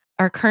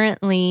are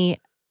currently,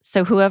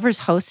 so whoever's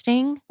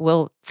hosting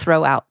will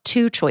throw out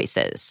 2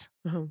 choices.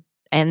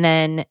 And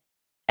then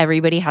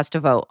everybody has to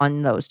vote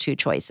on those 2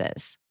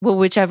 choices. Well,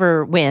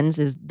 whichever wins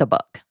is the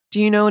book. Do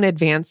you know in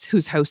advance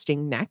who's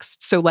hosting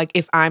next? So like,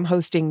 if I'm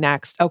hosting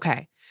next,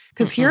 okay.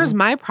 Because here's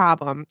my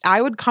problem.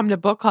 I would come to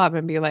book club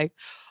and be like,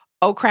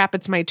 oh crap,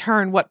 it's my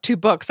turn. What 2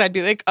 books? I'd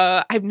be like,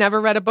 I've never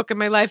read a book in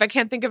my life. I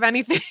can't think of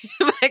anything.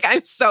 Like,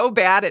 I'm so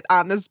bad at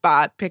on the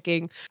spot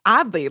picking.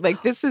 Oddly,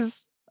 like, this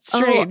is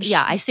strange. Oh,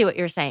 yeah, I see what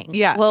you're saying.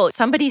 Yeah. Well,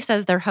 somebody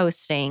says they're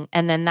hosting,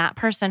 and then that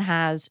person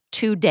has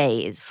 2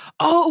 days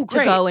to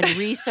go and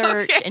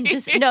research and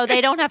just, no,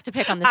 they don't have to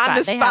pick on the spot. On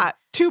the they spot. Have,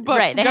 2 books.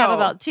 Right. They have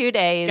about 2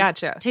 days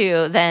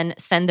to then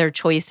send their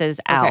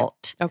choices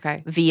out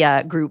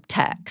via group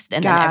text,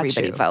 and then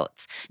everybody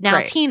votes.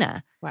 Now,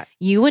 Tina, what?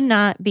 You would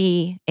not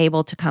be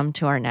able to come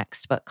to our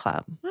next book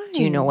club. Why?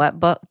 Do you know what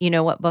book?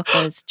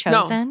 Was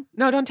chosen?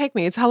 No, don't take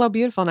me. It's Hello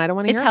Beautiful, and I don't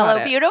want to hear about it. It's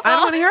Hello Beautiful. I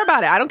don't want to hear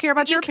about it. I don't care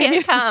about your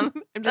opinion. Can't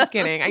come. I'm just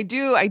kidding. I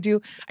do.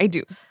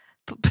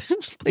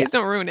 Please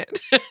don't ruin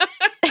it.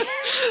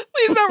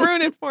 Please don't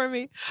ruin it for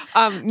me.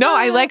 No,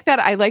 I like that.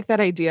 I like that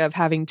idea of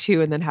having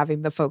 2 and then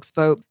having the folks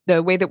vote.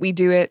 The way that we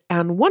do it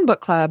on one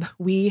book club,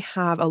 we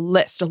have a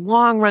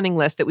long running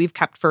list that we've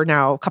kept for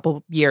now a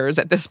couple years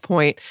at this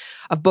point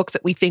of books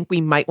that we think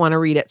we might want to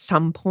read at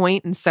some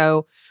point. And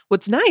so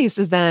what's nice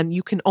is then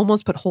you can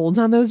almost put holds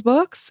on those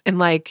books. And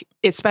like,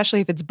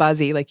 especially if it's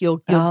buzzy, like you'll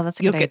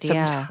get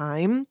some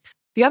time.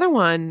 The other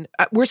one,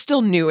 we're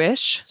still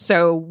newish.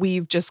 So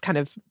we've just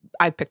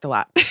I've picked a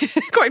lot,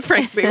 quite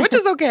frankly, which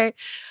is okay.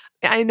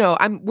 I know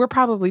we're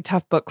probably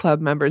tough book club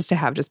members to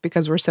have just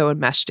because we're so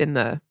enmeshed in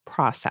the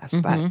process.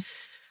 But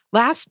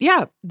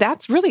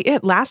that's really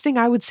it. Last thing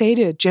I would say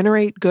to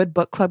generate good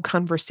book club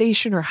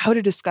conversation or how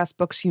to discuss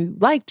books you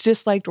liked,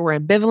 disliked, or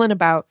ambivalent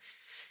about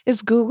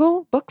is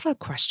Google book club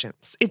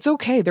questions. It's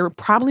okay. They're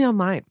probably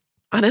online.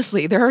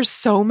 Honestly, there are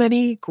so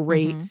many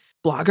great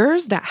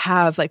bloggers that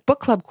have like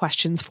book club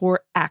questions for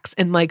X,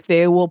 and like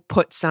they will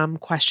put some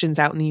questions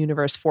out in the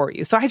universe for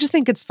you. So I just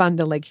think it's fun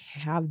to like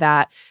have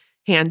that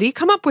handy.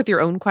 Come up with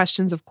your own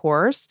questions, of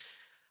course,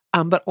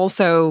 but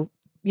also,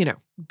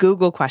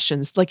 Google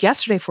questions. Like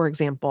yesterday, for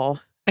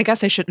example, I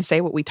guess I shouldn't say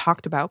what we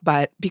talked about,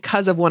 but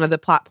because of one of the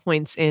plot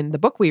points in the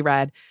book we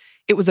read,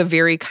 it was a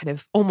very kind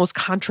of almost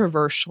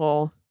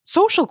controversial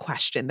social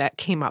question that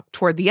came up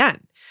toward the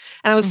end.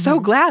 And I was so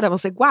glad. I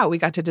was like, wow, we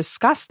got to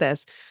discuss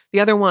this. The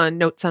other one,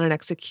 Notes on an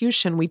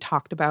Execution, we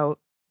talked about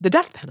the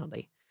death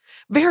penalty.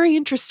 Very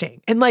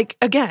interesting. And like,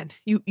 again,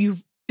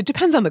 it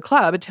depends on the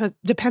club. It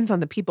depends on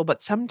the people.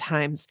 But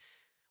sometimes,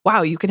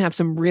 wow, you can have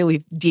some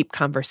really deep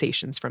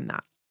conversations from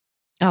that.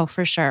 Oh,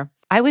 for sure.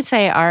 I would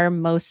say our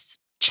most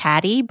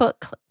chatty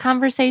book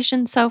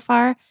conversation so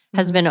far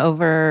has been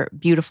over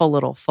Beautiful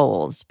Little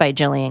Foals by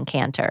Gillian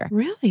Cantor.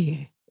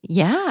 Really?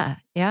 Yeah.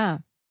 Yeah.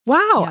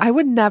 Wow. Yeah. I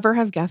would never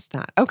have guessed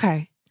that.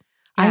 Okay.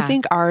 Yeah. I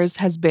think ours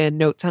has been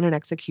Notes on an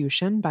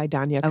Execution by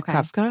Danya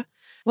Kafka.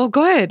 Well,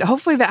 good.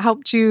 Hopefully that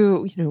helped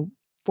you,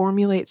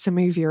 formulate some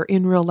of your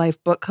in real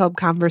life book club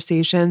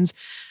conversations.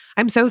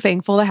 I'm so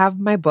thankful to have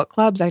my book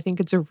clubs. I think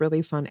it's a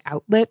really fun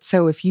outlet.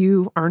 So if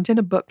you aren't in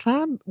a book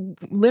club,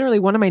 literally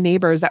one of my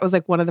neighbors, that was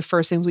like one of the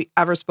first things we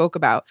ever spoke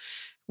about.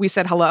 We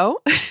said,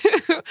 hello,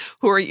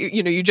 who are you?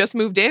 You just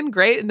moved in.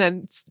 Great. And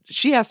then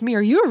she asked me,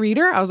 are you a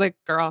reader? I was like,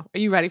 girl, are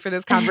you ready for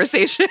this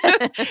conversation?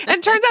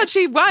 And turns out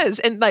she was.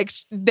 And like,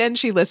 then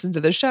she listened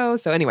to the show.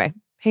 So anyway,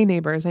 hey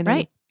neighbors, I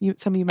know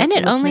some of you might be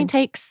listening. Only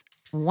takes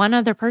one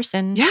other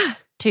person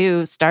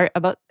to start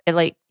a book,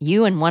 like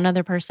you and one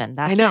other person.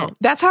 That's I know. it.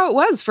 That's how it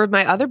was for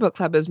my other book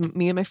club, is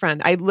me and my friend.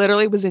 I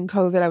literally was in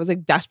COVID. I was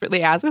like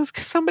desperately asking,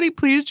 can somebody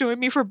please join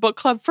me for book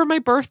club for my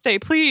birthday,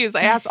 please?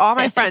 I asked all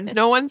my friends.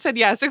 No one said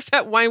yes,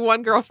 except my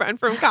one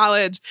girlfriend from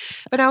college.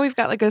 But now we've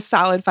got like a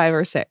solid 5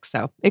 or 6,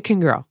 so it can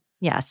grow.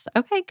 Yes.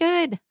 Okay,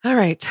 good. All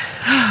right.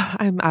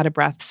 I'm out of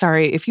breath.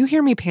 Sorry. If you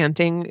hear me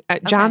panting,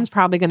 John's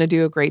probably going to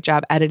do a great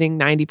job editing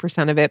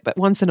 90% of it, but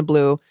once in a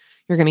blue,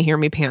 you're going to hear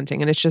me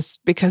panting. And it's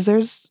just because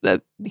there's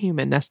a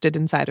human nested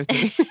inside of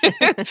me.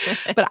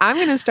 But I'm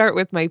going to start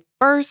with my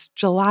first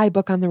July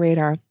book on the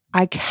radar.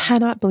 I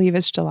cannot believe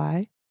it's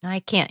July. I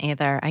can't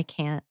either. I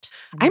can't.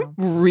 I'm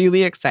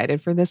really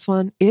excited for this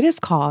one. It is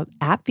called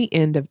At the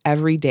End of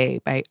Every Day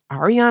by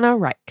Ariana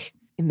Reich.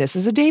 And this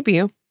is a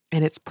debut,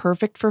 and it's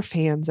perfect for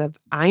fans of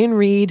Ian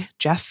Reid,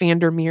 Jeff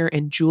Vandermeer,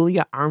 and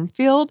Julia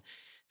Armfield.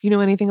 If you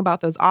know anything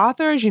about those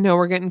authors, you know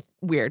we're getting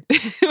weird.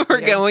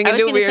 We're going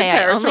into weird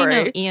territory. I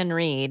only know Ian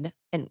Reid,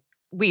 and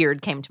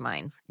weird came to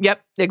mind.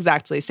 Yep,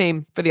 exactly.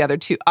 Same for the other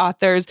two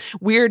authors.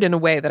 Weird in a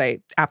way that I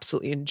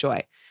absolutely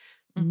enjoy.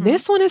 Mm-hmm.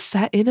 This one is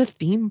set in a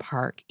theme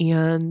park,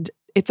 and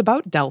it's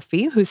about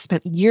Delphi, who's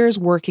spent years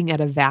working at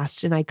a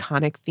vast and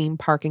iconic theme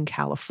park in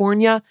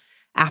California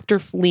after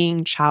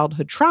fleeing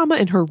childhood trauma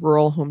in her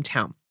rural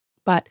hometown.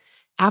 But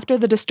after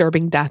the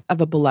disturbing death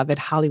of a beloved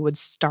Hollywood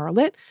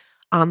starlet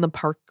on the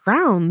park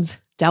grounds,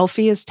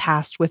 Delphi is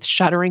tasked with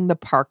shuttering the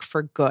park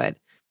for good.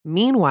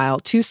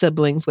 Meanwhile, two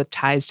siblings with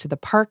ties to the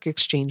park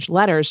exchange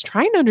letters,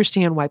 trying to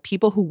understand why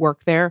people who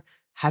work there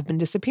have been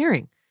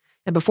disappearing.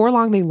 And before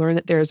long, they learn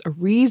that there's a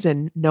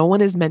reason no one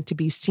is meant to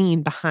be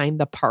seen behind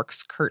the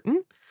park's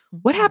curtain.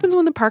 What happens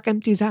when the park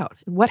empties out?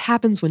 And what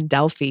happens when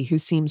Delphi, who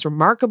seems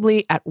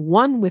remarkably at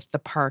one with the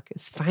park,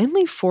 is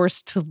finally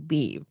forced to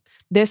leave?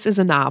 This is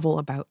a novel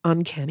about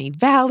uncanny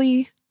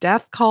valley,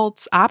 death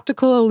cults,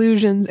 optical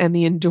illusions, and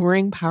the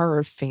enduring power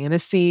of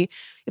fantasy.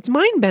 It's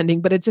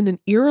mind-bending, but it's in an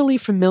eerily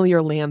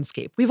familiar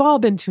landscape. We've all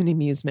been to an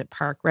amusement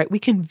park, right? We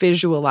can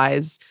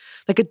visualize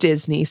like a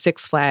Disney,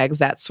 Six Flags,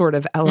 that sort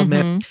of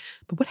element. Mm-hmm.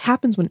 But what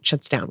happens when it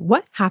shuts down?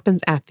 What happens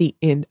at the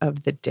end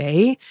of the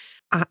day?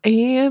 I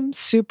am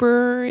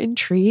super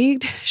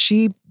intrigued.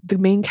 The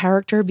main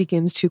character,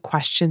 begins to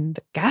question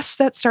the guests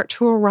that start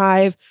to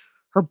arrive,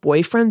 her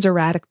boyfriend's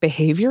erratic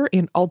behavior,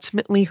 and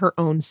ultimately her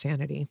own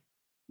sanity.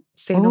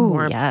 Say no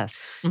more.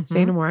 Yes. Mm-hmm.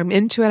 Say no more. I'm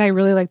into it. I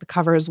really like the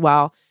cover as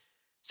well.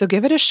 So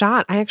give it a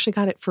shot. I actually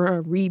got it for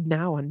a read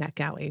now on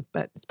NetGalley,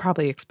 but it's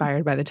probably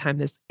expired by the time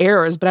this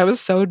airs. But I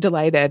was so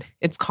delighted.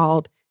 It's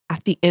called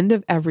At the End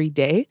of Every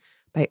Day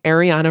by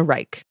Ariana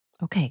Reich.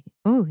 Okay.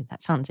 Ooh,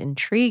 that sounds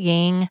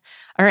intriguing.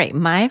 All right.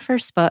 My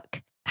first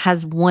book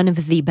has one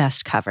of the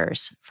best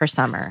covers for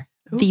summer.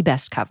 Ooh. The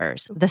best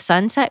covers. The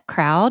Sunset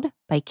Crowd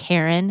by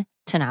Karen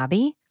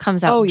Tanabe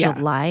comes out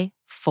July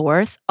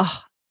 4th.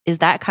 Oh, is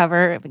that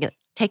cover?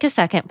 Take a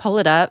second, pull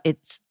it up.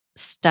 It's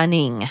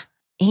stunning.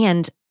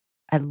 And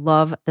I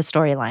love the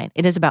storyline.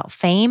 It is about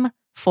fame,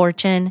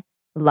 fortune,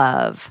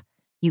 love.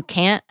 You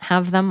can't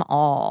have them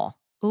all.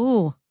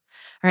 Ooh. All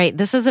right.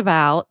 This is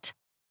about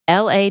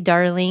L.A.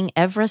 darling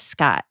Evra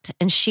Scott,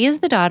 and she is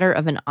the daughter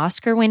of an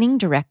Oscar-winning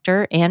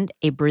director and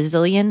a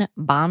Brazilian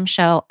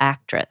bombshell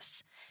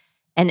actress.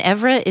 And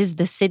Evra is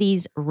the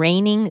city's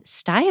reigning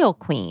style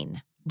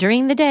queen.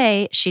 During the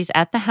day, she's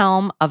at the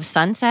helm of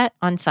Sunset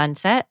on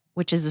Sunset,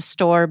 which is a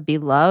store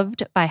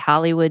beloved by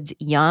Hollywood's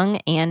young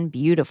and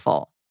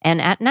beautiful. And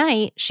at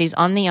night, she's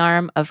on the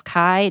arm of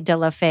Kai de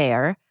la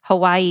Fere,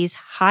 Hawaii's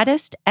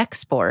hottest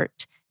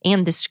export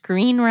and the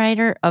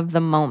screenwriter of the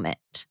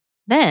moment.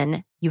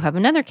 Then you have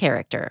another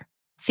character,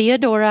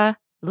 Theodora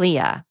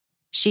Leah.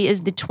 She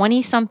is the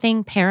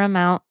 20-something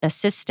Paramount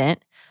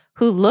assistant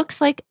who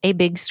looks like a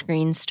big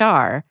screen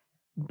star,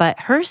 but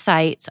her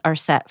sights are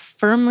set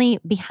firmly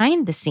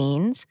behind the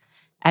scenes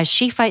as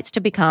she fights to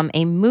become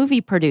a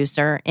movie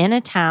producer in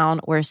a town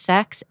where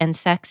sex and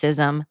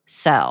sexism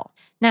sell.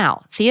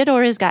 Now,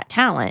 Theodora's got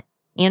talent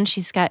and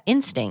she's got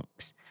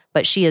instincts,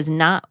 but she is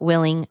not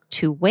willing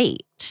to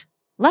wait.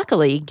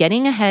 Luckily,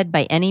 getting ahead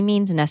by any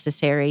means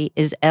necessary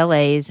is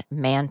LA's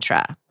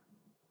mantra.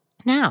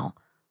 Now,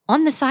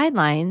 on the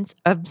sidelines,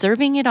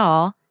 observing it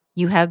all,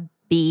 you have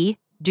B.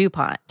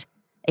 DuPont,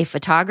 a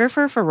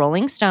photographer for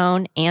Rolling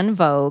Stone and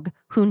Vogue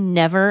who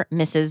never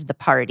misses the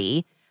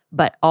party,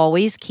 but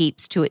always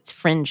keeps to its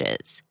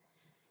fringes.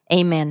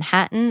 A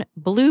Manhattan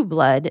blue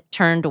blood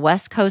turned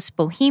West Coast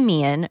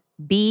bohemian,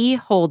 B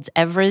holds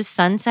Evra's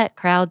Sunset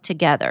Crowd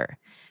together.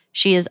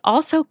 She is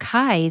also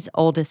Kai's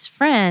oldest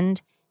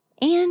friend,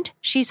 and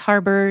she's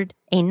harbored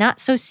a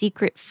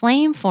not-so-secret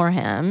flame for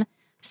him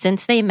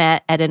since they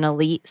met at an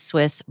elite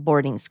Swiss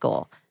boarding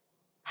school.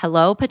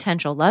 Hello,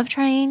 potential love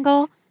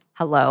triangle.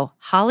 Hello,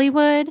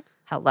 Hollywood.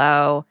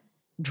 Hello,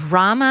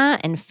 drama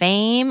and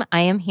fame.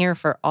 I am here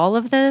for all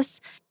of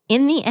this.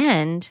 In the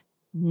end,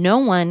 no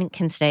one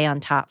can stay on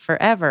top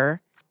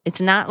forever. It's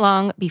not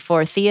long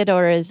before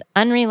Theodora's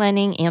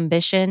unrelenting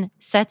ambition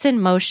sets in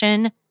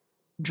motion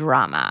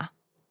drama.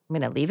 I'm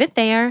going to leave it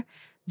there.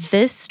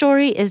 This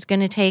story is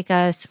going to take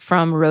us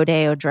from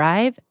Rodeo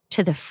Drive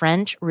to the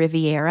French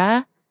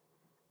Riviera.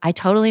 I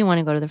totally want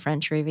to go to the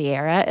French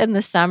Riviera in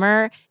the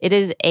summer. It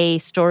is a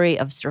story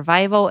of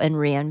survival and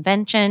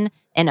reinvention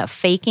and of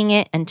faking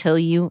it until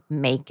you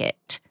make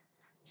it.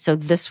 So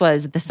this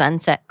was The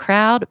Sunset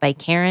Crowd by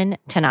Karen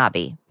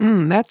Tanabe.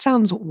 That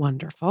sounds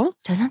wonderful.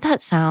 Doesn't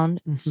that sound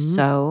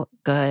so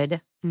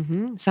good?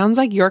 Mm-hmm. Sounds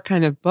like your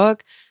kind of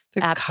book.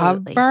 The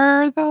Absolutely.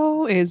 cover,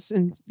 though, it's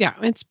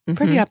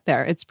pretty up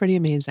there. It's pretty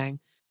amazing.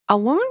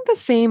 Along the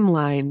same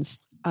lines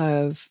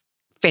of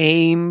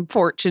fame,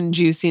 fortune,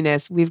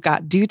 juiciness, we've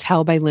got Do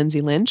Tell by Lindsay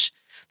Lynch.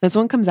 This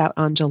one comes out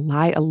on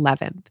July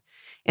 11th.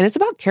 And it's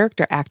about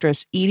character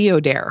actress Edie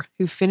O'Dare,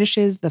 who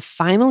finishes the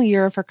final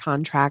year of her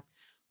contract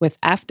with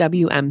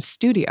FWM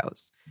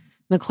Studios.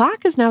 The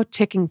clock is now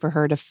ticking for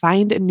her to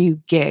find a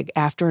new gig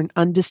after an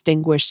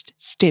undistinguished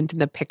stint in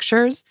the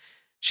pictures.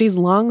 She's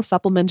long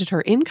supplemented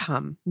her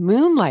income,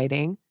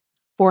 moonlighting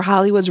for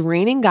Hollywood's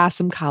reigning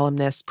gossip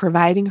columnist,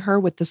 providing her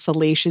with the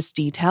salacious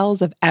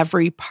details of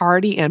every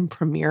party and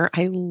premiere.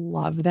 I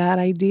love that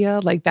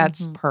idea. Like,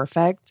 that's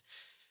perfect.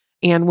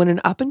 And when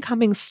an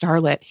up-and-coming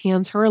starlet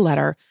hands her a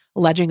letter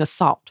alleging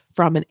assault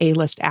from an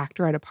A-list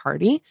actor at a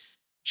party,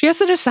 she has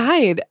to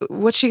decide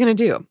what's she going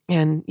to do.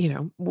 And,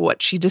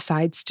 what she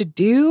decides to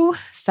do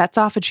sets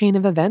off a chain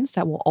of events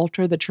that will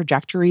alter the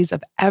trajectories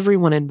of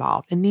everyone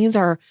involved. And these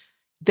are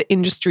the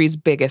industry's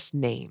biggest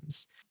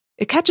names.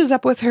 It catches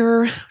up with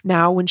her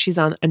now when she's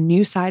on a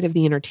new side of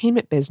the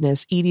entertainment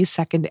business. Edie's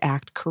second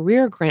act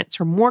career grants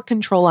her more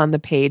control on the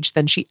page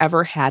than she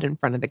ever had in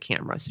front of the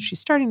camera. So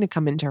she's starting to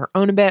come into her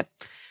own a bit.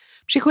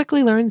 She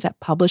quickly learns that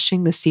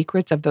publishing the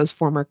secrets of those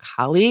former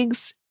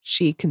colleagues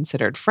she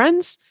considered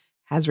friends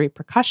has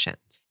repercussions.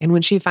 And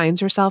when she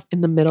finds herself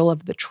in the middle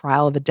of the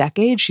trial of a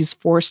decade, she's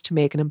forced to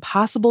make an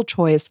impossible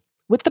choice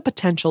with the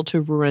potential to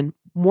ruin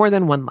more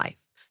than one life.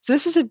 So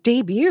this is a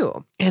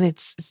debut, and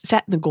it's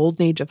set in the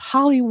golden age of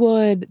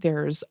Hollywood.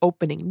 There's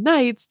opening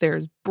nights,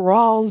 there's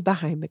brawls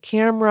behind the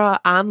camera,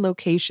 on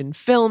location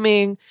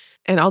filming.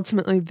 And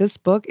ultimately, this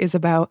book is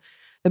about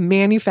the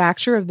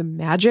manufacture of the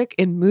magic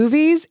in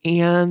movies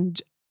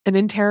and an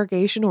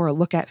interrogation or a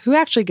look at who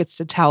actually gets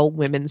to tell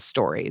women's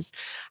stories.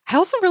 I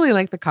also really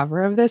like the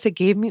cover of this. It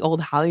gave me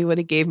old Hollywood.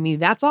 It gave me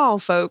That's All,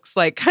 folks.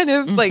 Like, kind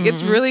of like,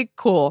 it's really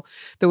cool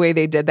the way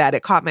they did that.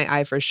 It caught my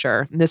eye for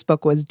sure. And this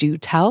book was Do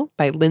Tell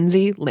by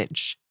Lindsay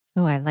Lynch.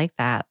 Oh, I like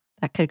that.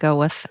 That could go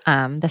with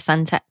the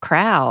Sunset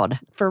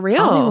Crowd. For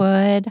real.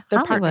 Hollywood.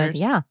 They're Hollywood,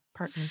 partners. yeah.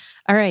 Partners.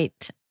 All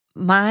right.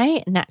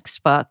 My next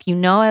book,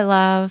 I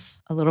love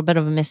a little bit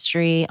of a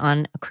mystery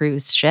on a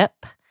cruise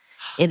ship.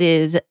 It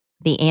is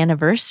The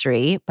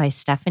Anniversary by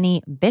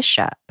Stephanie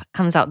Bishop.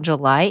 Comes out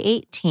July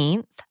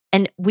 18th.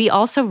 And we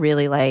also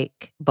really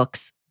like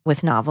books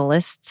with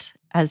novelists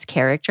as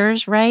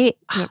characters, right?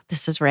 Yep.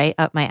 This is right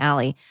up my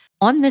alley.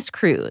 On this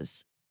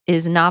cruise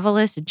is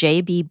novelist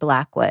J.B.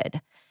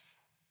 Blackwood.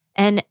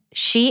 And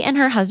she and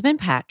her husband,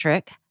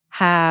 Patrick,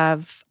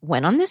 have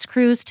went on this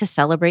cruise to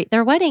celebrate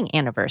their wedding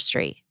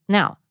anniversary.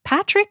 Now,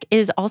 Patrick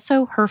is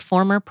also her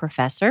former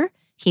professor.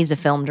 He's a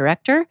film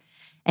director,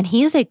 and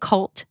he is a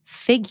cult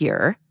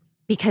figure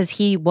because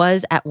he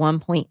was at one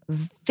point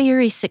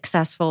very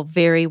successful,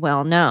 very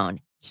well known.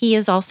 He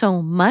is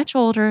also much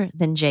older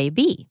than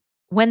JB.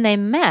 When they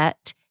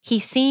met, he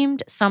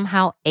seemed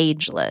somehow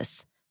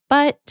ageless,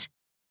 but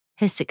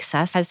his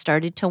success has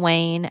started to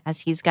wane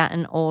as he's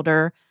gotten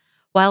older,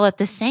 while at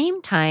the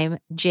same time,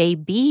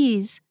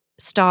 JB's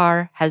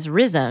star has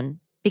risen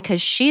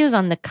because she is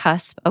on the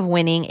cusp of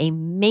winning a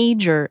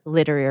major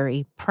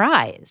literary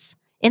prize.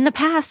 In the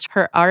past,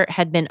 her art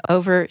had been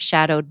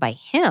overshadowed by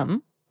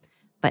him,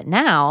 but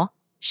now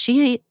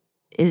she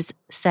is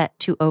set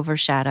to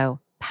overshadow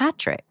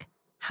Patrick.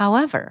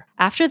 However,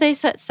 after they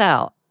set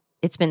sail,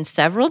 it's been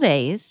several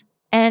days,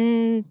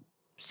 and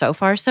so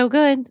far so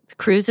good. The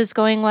cruise is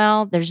going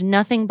well. There's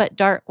nothing but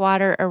dark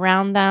water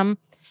around them.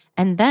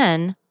 And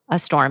then a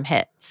storm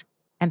hits,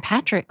 and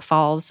Patrick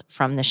falls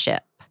from the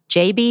ship.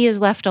 JB is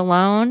left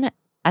alone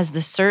as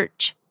the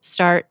search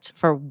starts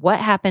for what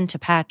happened to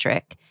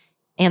Patrick,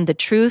 and the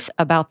truth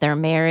about their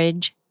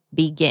marriage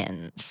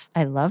begins.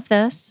 I love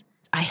this.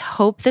 I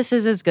hope this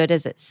is as good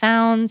as it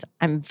sounds.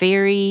 I'm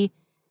very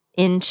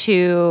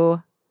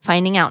into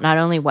finding out not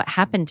only what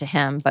happened to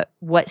him, but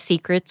what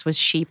secrets was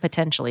she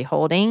potentially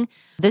holding.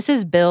 This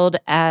is billed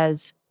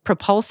as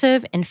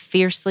propulsive and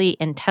fiercely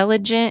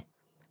intelligent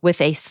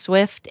with a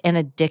swift and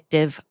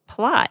addictive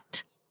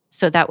plot.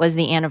 So that was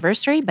The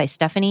Anniversary by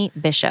Stephanie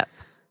Bishop.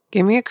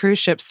 Give me a cruise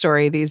ship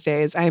story these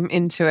days. I'm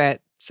into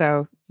it.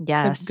 So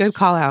yes, good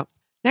call out.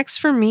 Next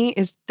for me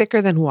is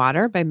Thicker Than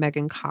Water by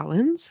Megan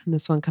Collins. And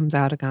this one comes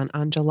out again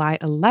on July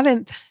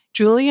 11th.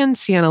 Julia and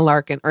Sienna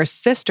Larkin are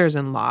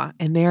sisters-in-law,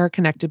 and they are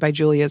connected by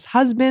Julia's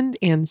husband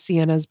and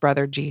Sienna's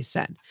brother,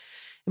 Jason.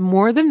 And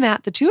more than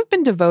that, the two have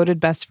been devoted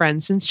best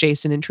friends since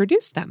Jason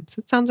introduced them. So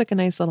it sounds like a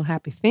nice little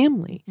happy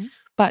family. Mm-hmm.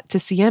 But to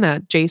Sienna,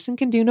 Jason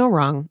can do no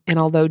wrong. And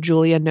although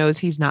Julia knows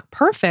he's not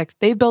perfect,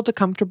 they've built a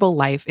comfortable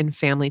life and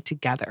family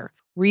together.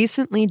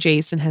 Recently,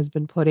 Jason has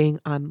been putting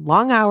on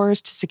long hours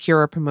to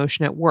secure a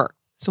promotion at work.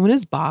 So when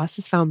his boss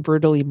is found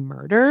brutally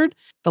murdered,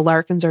 the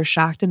Larkins are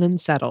shocked and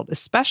unsettled,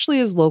 especially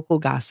as local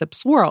gossip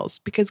swirls.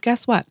 Because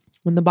guess what?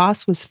 When the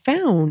boss was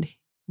found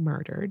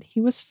murdered, he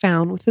was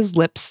found with his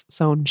lips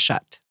sewn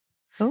shut.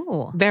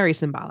 Oh, very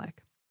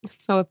symbolic.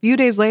 So a few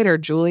days later,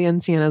 Julia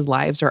and Sienna's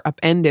lives are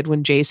upended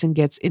when Jason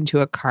gets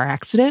into a car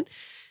accident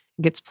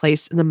and gets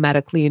placed in a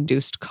medically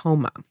induced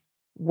coma.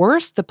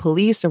 Worse, the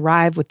police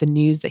arrive with the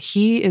news that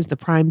he is the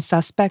prime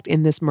suspect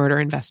in this murder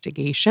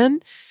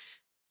investigation.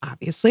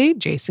 Obviously,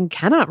 Jason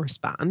cannot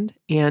respond,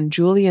 and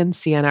Julia and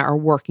Sienna are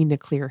working to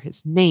clear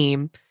his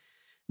name.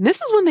 And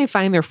this is when they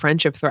find their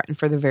friendship threatened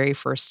for the very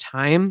first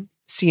time.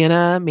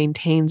 Sienna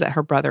maintains that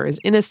her brother is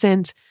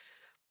innocent,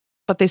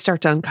 but they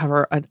start to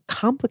uncover a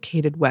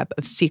complicated web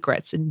of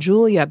secrets, and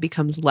Julia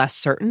becomes less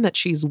certain that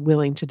she's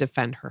willing to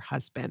defend her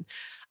husband.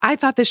 I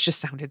thought this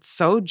just sounded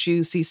so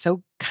juicy,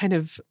 so kind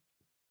of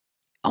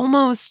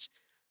almost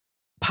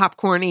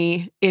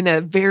popcorny in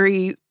a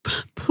very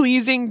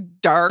pleasing,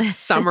 dark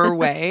summer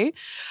way.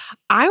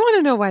 I want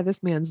to know why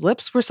this man's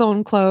lips were so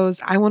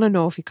unclosed. I want to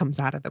know if he comes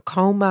out of the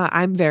coma.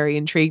 I'm very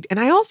intrigued. And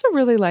I also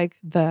really like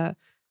that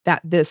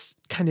this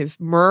kind of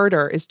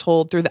murder is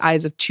told through the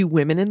eyes of two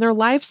women in their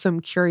life. So I'm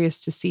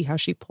curious to see how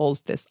she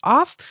pulls this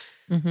off.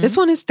 Mm-hmm. This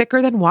one is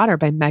Thicker Than Water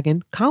by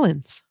Megan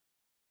Collins.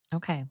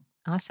 Okay,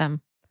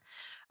 awesome.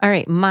 All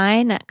right,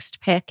 my next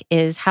pick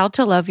is How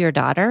to Love Your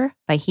Daughter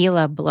by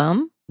Gila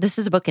Blum. This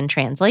is a book in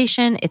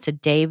translation. It's a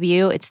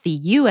debut. It's the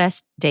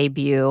U.S.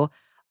 debut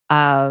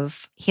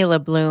of Gila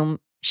Blum.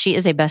 She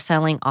is a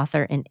best-selling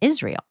author in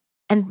Israel.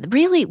 And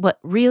really, what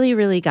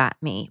really got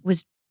me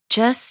was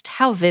just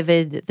how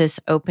vivid this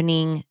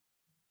opening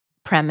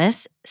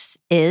premise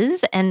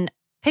is. And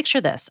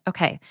picture this.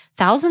 Okay,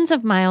 thousands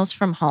of miles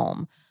from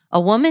home, a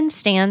woman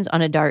stands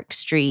on a dark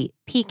street,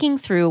 peeking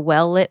through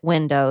well-lit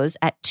windows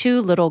at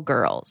two little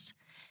girls.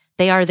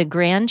 They are the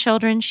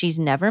grandchildren she's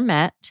never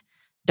met,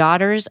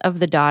 daughters of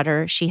the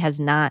daughter she has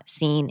not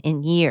seen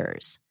in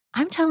years.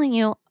 I'm telling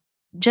you,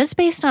 just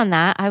based on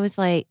that, I was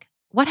like,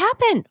 what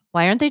happened?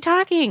 Why aren't they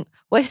talking?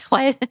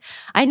 Why?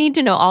 I need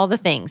to know all the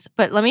things.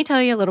 But let me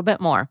tell you a little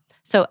bit more.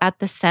 So at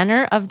the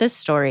center of this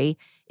story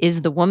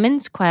is the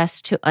woman's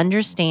quest to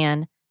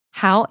understand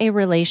how a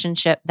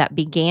relationship that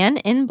began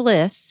in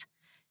bliss,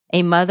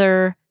 a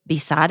mother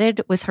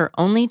besotted with her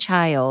only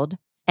child,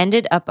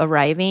 ended up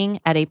arriving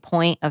at a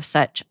point of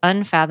such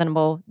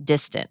unfathomable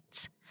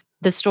distance.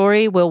 The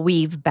story will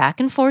weave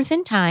back and forth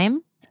in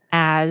time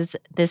as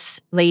this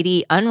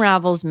lady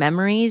unravels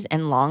memories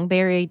and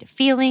long-buried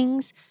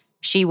feelings.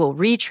 She will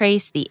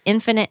retrace the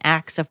infinite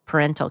acts of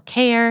parental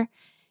care,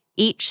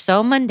 each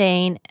so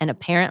mundane and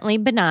apparently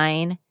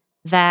benign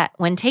that,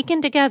 when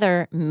taken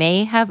together,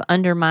 may have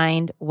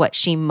undermined what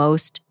she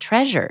most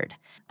treasured.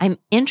 I'm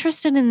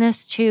interested in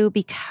this too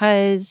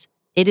because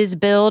it is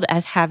billed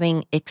as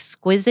having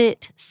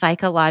exquisite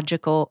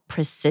psychological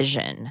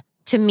precision.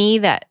 To me,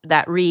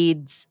 that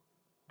reads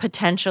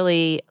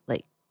potentially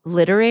like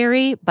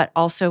literary, but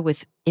also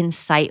with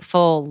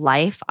insightful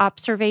life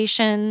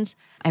observations.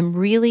 I'm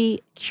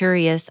really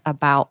curious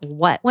about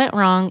what went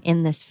wrong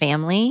in this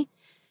family,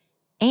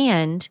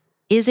 and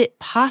is it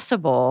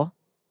possible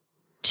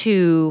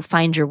to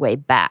find your way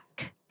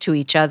back to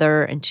each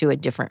other and to a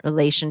different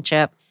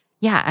relationship?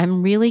 Yeah,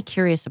 I'm really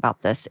curious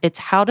about this. It's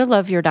How to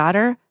Love Your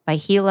Daughter by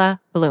Gila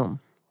Blum.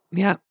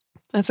 Yeah,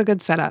 that's a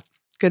good setup.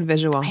 Good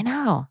visual. I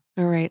know.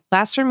 All right.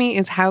 Last for me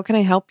is How Can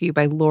I Help You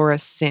by Laura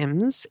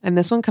Sims. And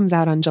this one comes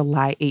out on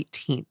July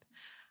 18th.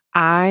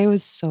 I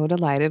was so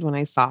delighted when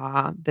I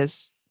saw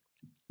this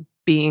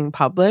being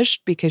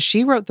published because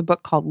she wrote the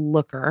book called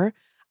Looker.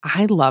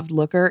 I loved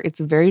Looker. It's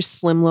a very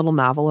slim little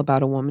novel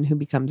about a woman who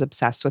becomes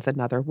obsessed with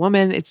another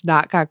woman. It's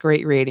not got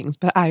great ratings,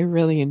 but I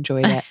really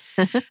enjoyed it.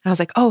 And I was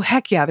like, oh,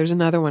 heck yeah, there's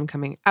another one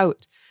coming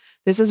out.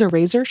 This is a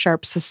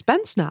razor-sharp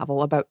suspense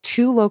novel about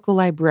two local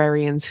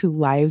librarians whose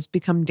lives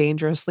become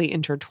dangerously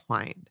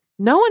intertwined.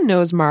 No one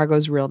knows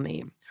Margot's real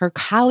name. Her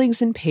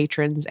colleagues and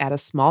patrons at a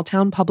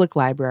small-town public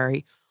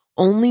library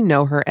only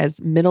know her as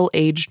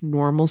middle-aged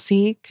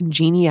normalcy,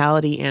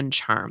 congeniality, and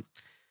charm.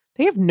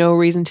 They have no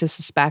reason to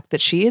suspect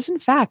that she is, in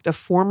fact, a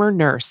former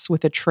nurse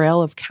with a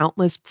trail of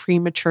countless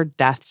premature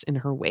deaths in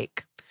her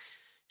wake.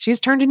 She's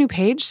turned a new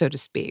page, so to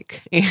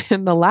speak,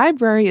 and the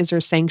library is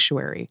her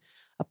sanctuary,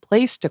 a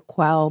place to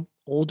quell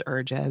old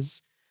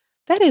urges.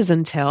 That is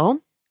until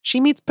she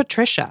meets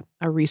Patricia,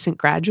 a recent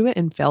graduate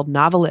and failed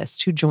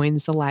novelist who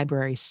joins the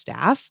library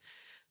staff.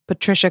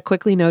 Patricia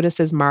quickly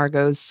notices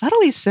Margot's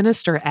subtly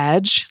sinister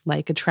edge,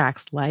 like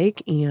attracts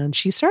like, and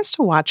she starts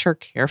to watch her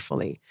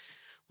carefully.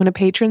 When a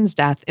patron's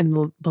death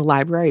in the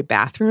library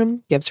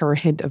bathroom gives her a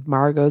hint of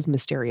Margot's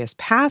mysterious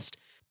past,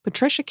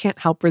 Patricia can't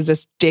help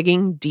resist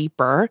digging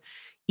deeper,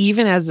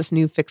 even as this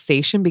new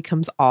fixation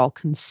becomes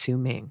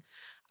all-consuming.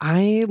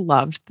 I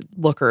loved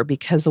Looker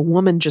because a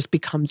woman just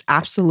becomes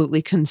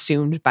absolutely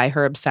consumed by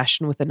her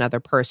obsession with another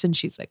person.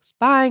 She's like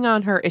spying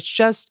on her. It's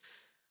just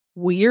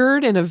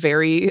weird in a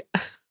very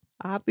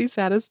oddly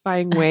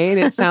satisfying way. And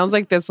it sounds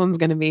like this one's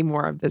going to be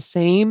more of the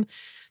same.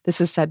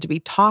 This is said to be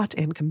taut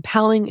and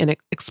compelling, and it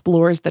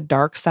explores the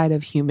dark side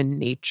of human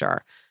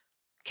nature.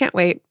 Can't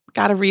wait.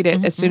 Got to read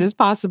it as soon as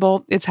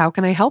possible. It's How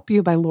Can I Help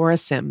You by Laura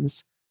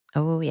Sims.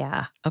 Oh,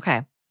 yeah.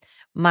 Okay.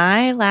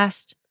 My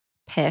last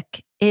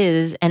pick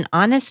is An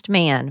Honest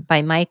Man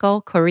by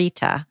Michael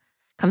Kurita.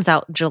 Comes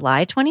out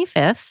July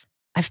 25th.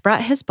 I've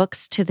brought his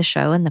books to the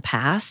show in the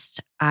past.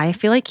 I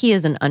feel like he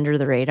is an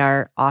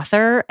under-the-radar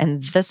author,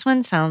 and this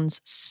one sounds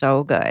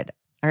so good.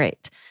 All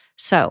right.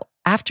 So,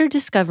 after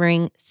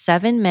discovering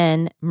 7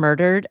 men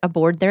murdered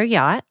aboard their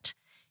yacht,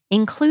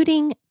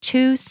 Including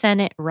 2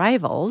 Senate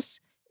rivals,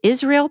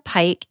 Israel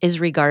Pike is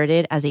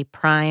regarded as a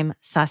prime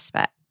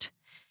suspect.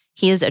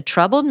 He is a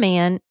troubled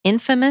man,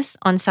 infamous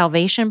on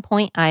Salvation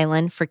Point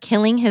Island for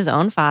killing his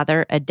own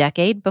father a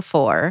decade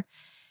before,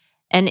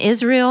 and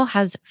Israel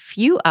has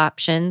few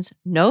options,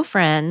 no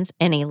friends,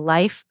 and a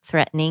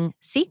life-threatening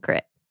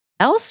secret.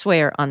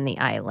 Elsewhere on the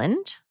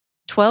island,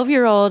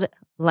 12-year-old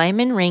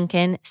Lyman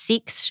Rankin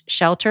seeks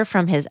shelter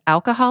from his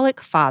alcoholic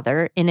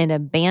father in an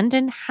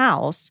abandoned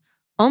house,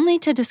 only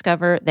to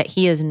discover that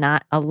he is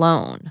not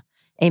alone.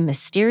 A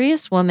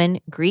mysterious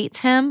woman greets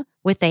him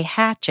with a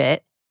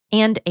hatchet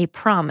and a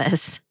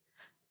promise.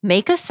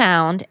 Make a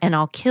sound and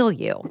I'll kill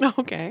you.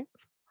 Okay.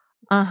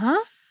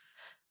 Uh-huh.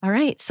 All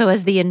right. So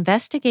as the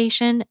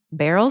investigation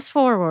barrels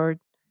forward,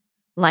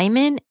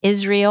 Lyman,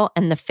 Israel,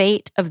 and the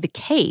fate of the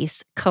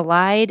case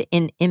collide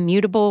in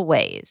immutable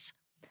ways.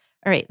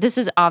 All right. This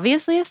is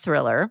obviously a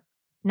thriller.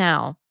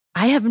 Now,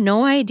 I have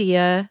no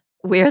idea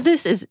where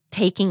this is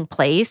taking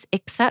place,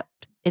 except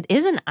it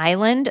is an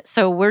island.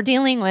 So we're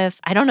dealing with,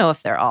 I don't know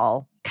if they're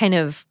all kind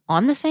of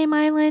on the same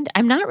island.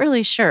 I'm not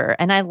really sure.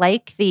 And I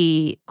like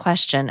the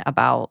question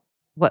about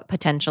what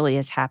potentially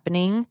is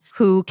happening.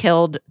 Who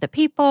killed the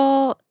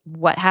people?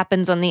 What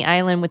happens on the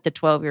island with the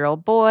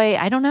 12-year-old boy?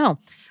 I don't know.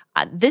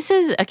 This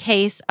is a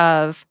case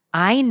of,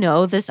 I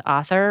know this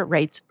author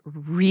writes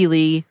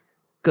really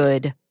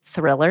good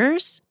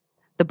thrillers.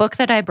 The book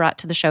that I brought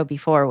to the show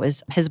before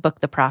was his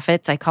book, The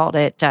Prophets. I called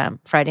it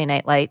Friday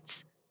Night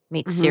Lights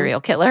meets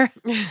Serial Killer.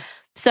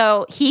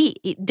 So he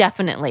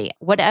definitely,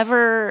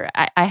 whatever,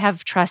 I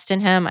have trust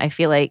in him. I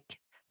feel like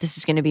this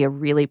is going to be a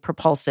really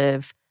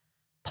propulsive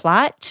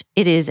plot.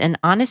 It is An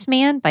Honest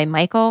Man by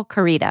Michael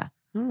Kurita.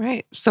 All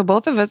right. So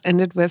both of us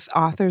ended with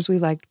authors we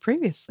liked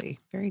previously.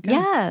 Very good.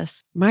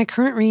 Yes. My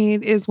current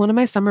read is one of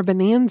my summer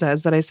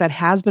bonanzas that I said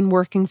has been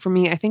working for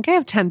me. I think I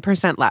have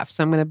 10% left,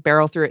 so I'm going to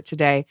barrel through it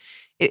today.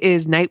 It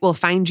is Night Will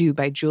Find You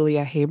by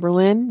Julia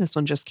Haberlin. This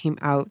one just came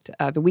out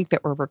the week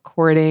that we're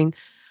recording.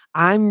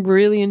 I'm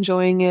really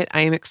enjoying it.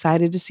 I am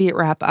excited to see it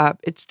wrap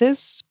up. It's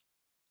this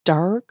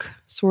dark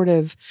sort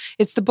of,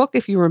 it's the book,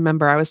 if you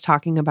remember, I was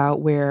talking about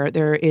where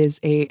there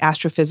is a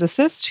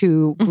astrophysicist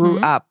who grew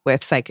up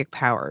with psychic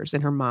powers,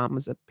 and her mom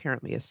was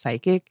apparently a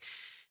psychic.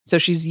 So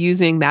she's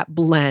using that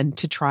blend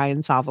to try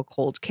and solve a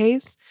cold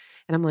case.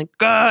 And I'm like,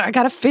 I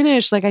got to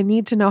finish. Like, I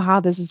need to know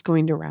how this is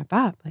going to wrap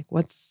up. Like,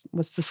 what's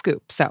the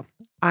scoop? So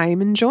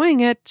I'm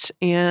enjoying it,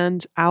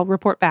 and I'll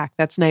report back.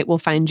 That's Night Will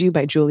Find You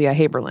by Julia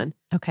Haberlin.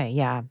 Okay.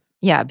 Yeah.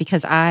 Yeah.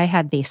 Because I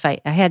had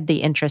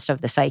the interest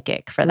of the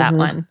psychic for that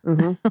one.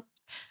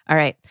 All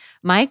right.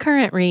 My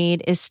current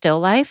read is Still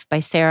Life by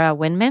Sarah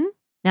Winman.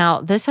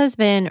 Now, this has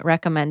been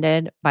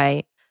recommended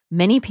by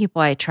many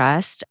people I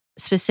trust,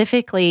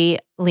 specifically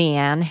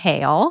Leanne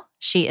Hale.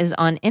 She is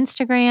on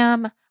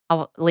Instagram.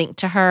 I'll link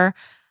to her.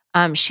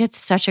 She had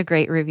such a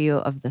great review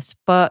of this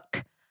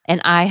book,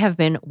 and I have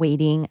been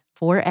waiting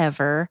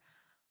forever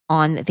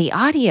on the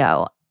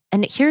audio.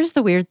 And here's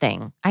the weird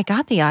thing. I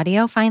got the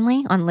audio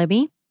finally on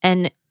Libby,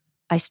 and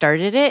I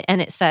started it, and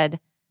it said,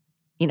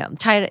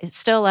 title,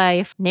 Still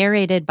Life,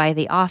 narrated by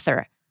the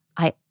author.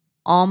 I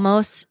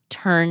almost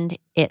turned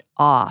it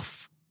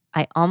off.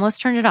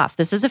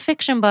 This is a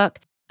fiction book.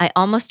 I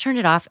almost turned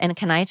it off. And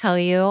can I tell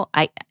you,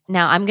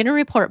 now I'm going to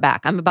report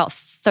back. I'm about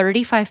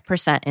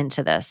 35%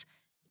 into this.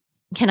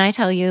 Can I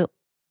tell you,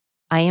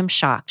 I am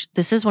shocked.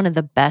 This is one of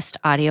the best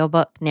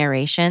audiobook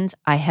narrations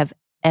I have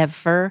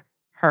ever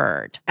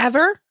heard.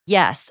 Ever?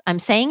 Yes. I'm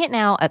saying it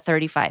now at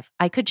 35.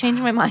 I could change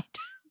my mind,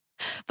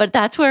 but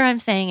that's where I'm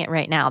saying it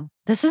right now.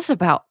 This is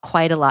about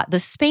quite a lot.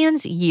 This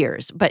spans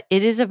years, but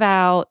it is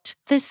about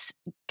this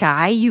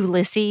guy,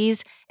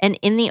 Ulysses. And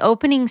in the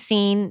opening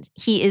scene,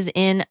 he is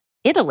in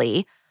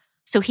Italy.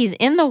 So he's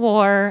in the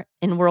war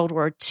in World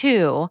War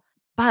II,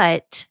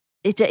 but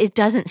it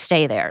doesn't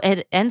stay there.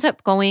 It ends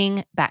up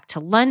going back to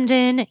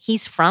London.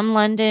 He's from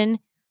London.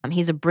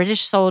 He's a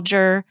British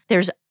soldier.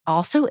 There's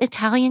also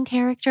Italian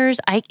characters.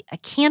 I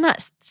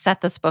cannot set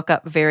this book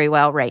up very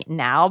well right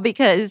now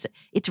because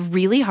it's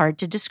really hard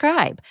to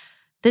describe.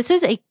 This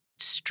is a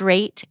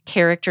straight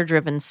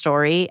character-driven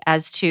story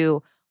as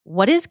to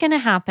what is going to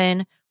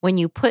happen when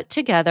you put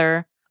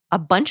together a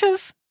bunch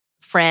of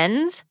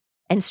friends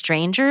and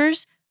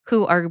strangers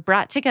who are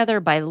brought together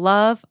by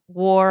love,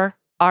 war,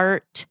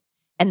 art,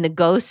 and the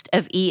ghost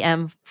of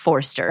E.M.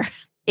 Forster.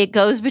 It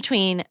goes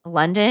between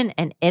London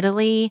and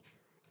Italy,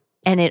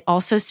 and it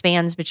also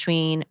spans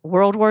between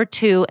World War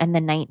II and the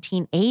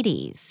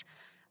 1980s.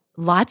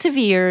 Lots of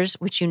years,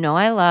 which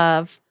I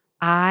love.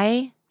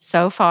 I,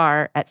 so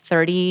far at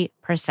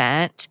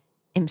 30%,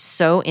 am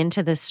so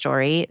into this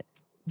story.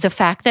 The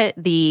fact that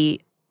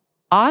the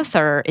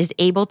author is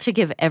able to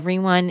give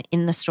everyone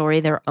in the story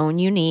their own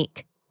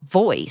unique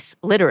voice,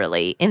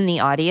 literally, in the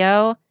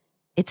audio,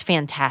 it's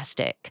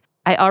fantastic.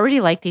 I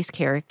already like these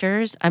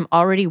characters. I'm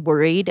already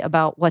worried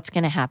about what's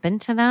going to happen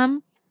to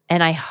them.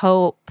 And I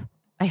hope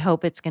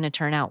it's going to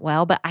turn out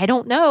well, but I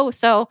don't know.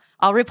 So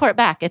I'll report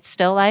back. It's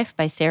Still Life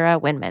by Sarah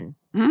Winman.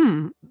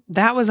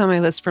 That was on my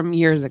list from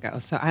years ago.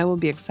 So I will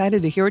be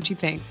excited to hear what you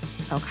think.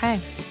 Okay.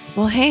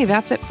 Well, hey,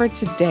 that's it for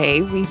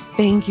today. We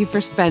thank you for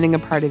spending a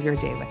part of your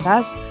day with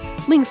us.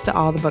 Links to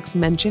all the books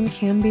mentioned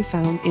can be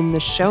found in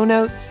the show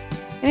notes.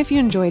 And if you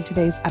enjoyed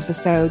today's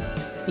episode,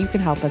 you can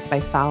help us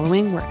by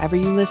following wherever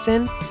you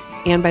listen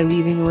and by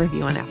leaving a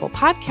review on Apple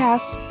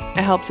Podcasts.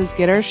 It helps us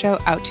get our show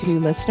out to new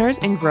listeners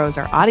and grows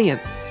our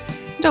audience.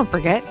 Don't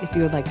forget, if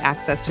you would like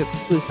access to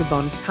exclusive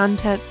bonus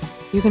content,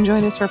 you can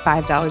join us for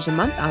 $5 a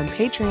month on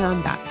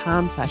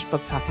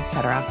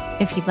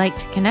patreon.com/booktalketc. If you'd like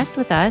to connect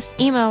with us,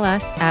 email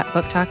us at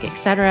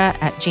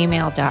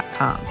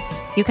booktalketc@gmail.com.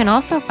 You can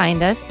also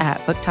find us at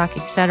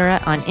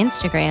booktalketc on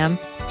Instagram,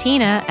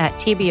 Tina at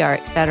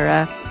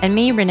TBRetc, and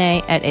me,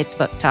 Renee, at It's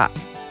Book Talk.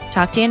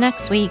 Talk to you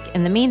next week.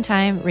 In the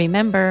meantime,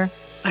 remember,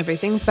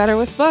 everything's better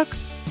with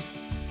books.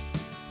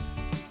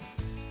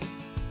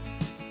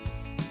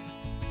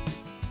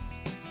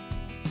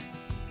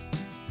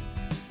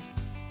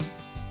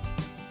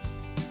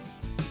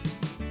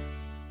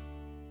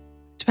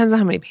 Depends on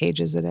how many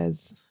pages it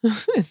is.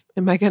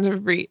 Am I going to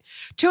read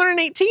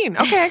 218?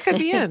 Okay, I could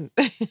be in.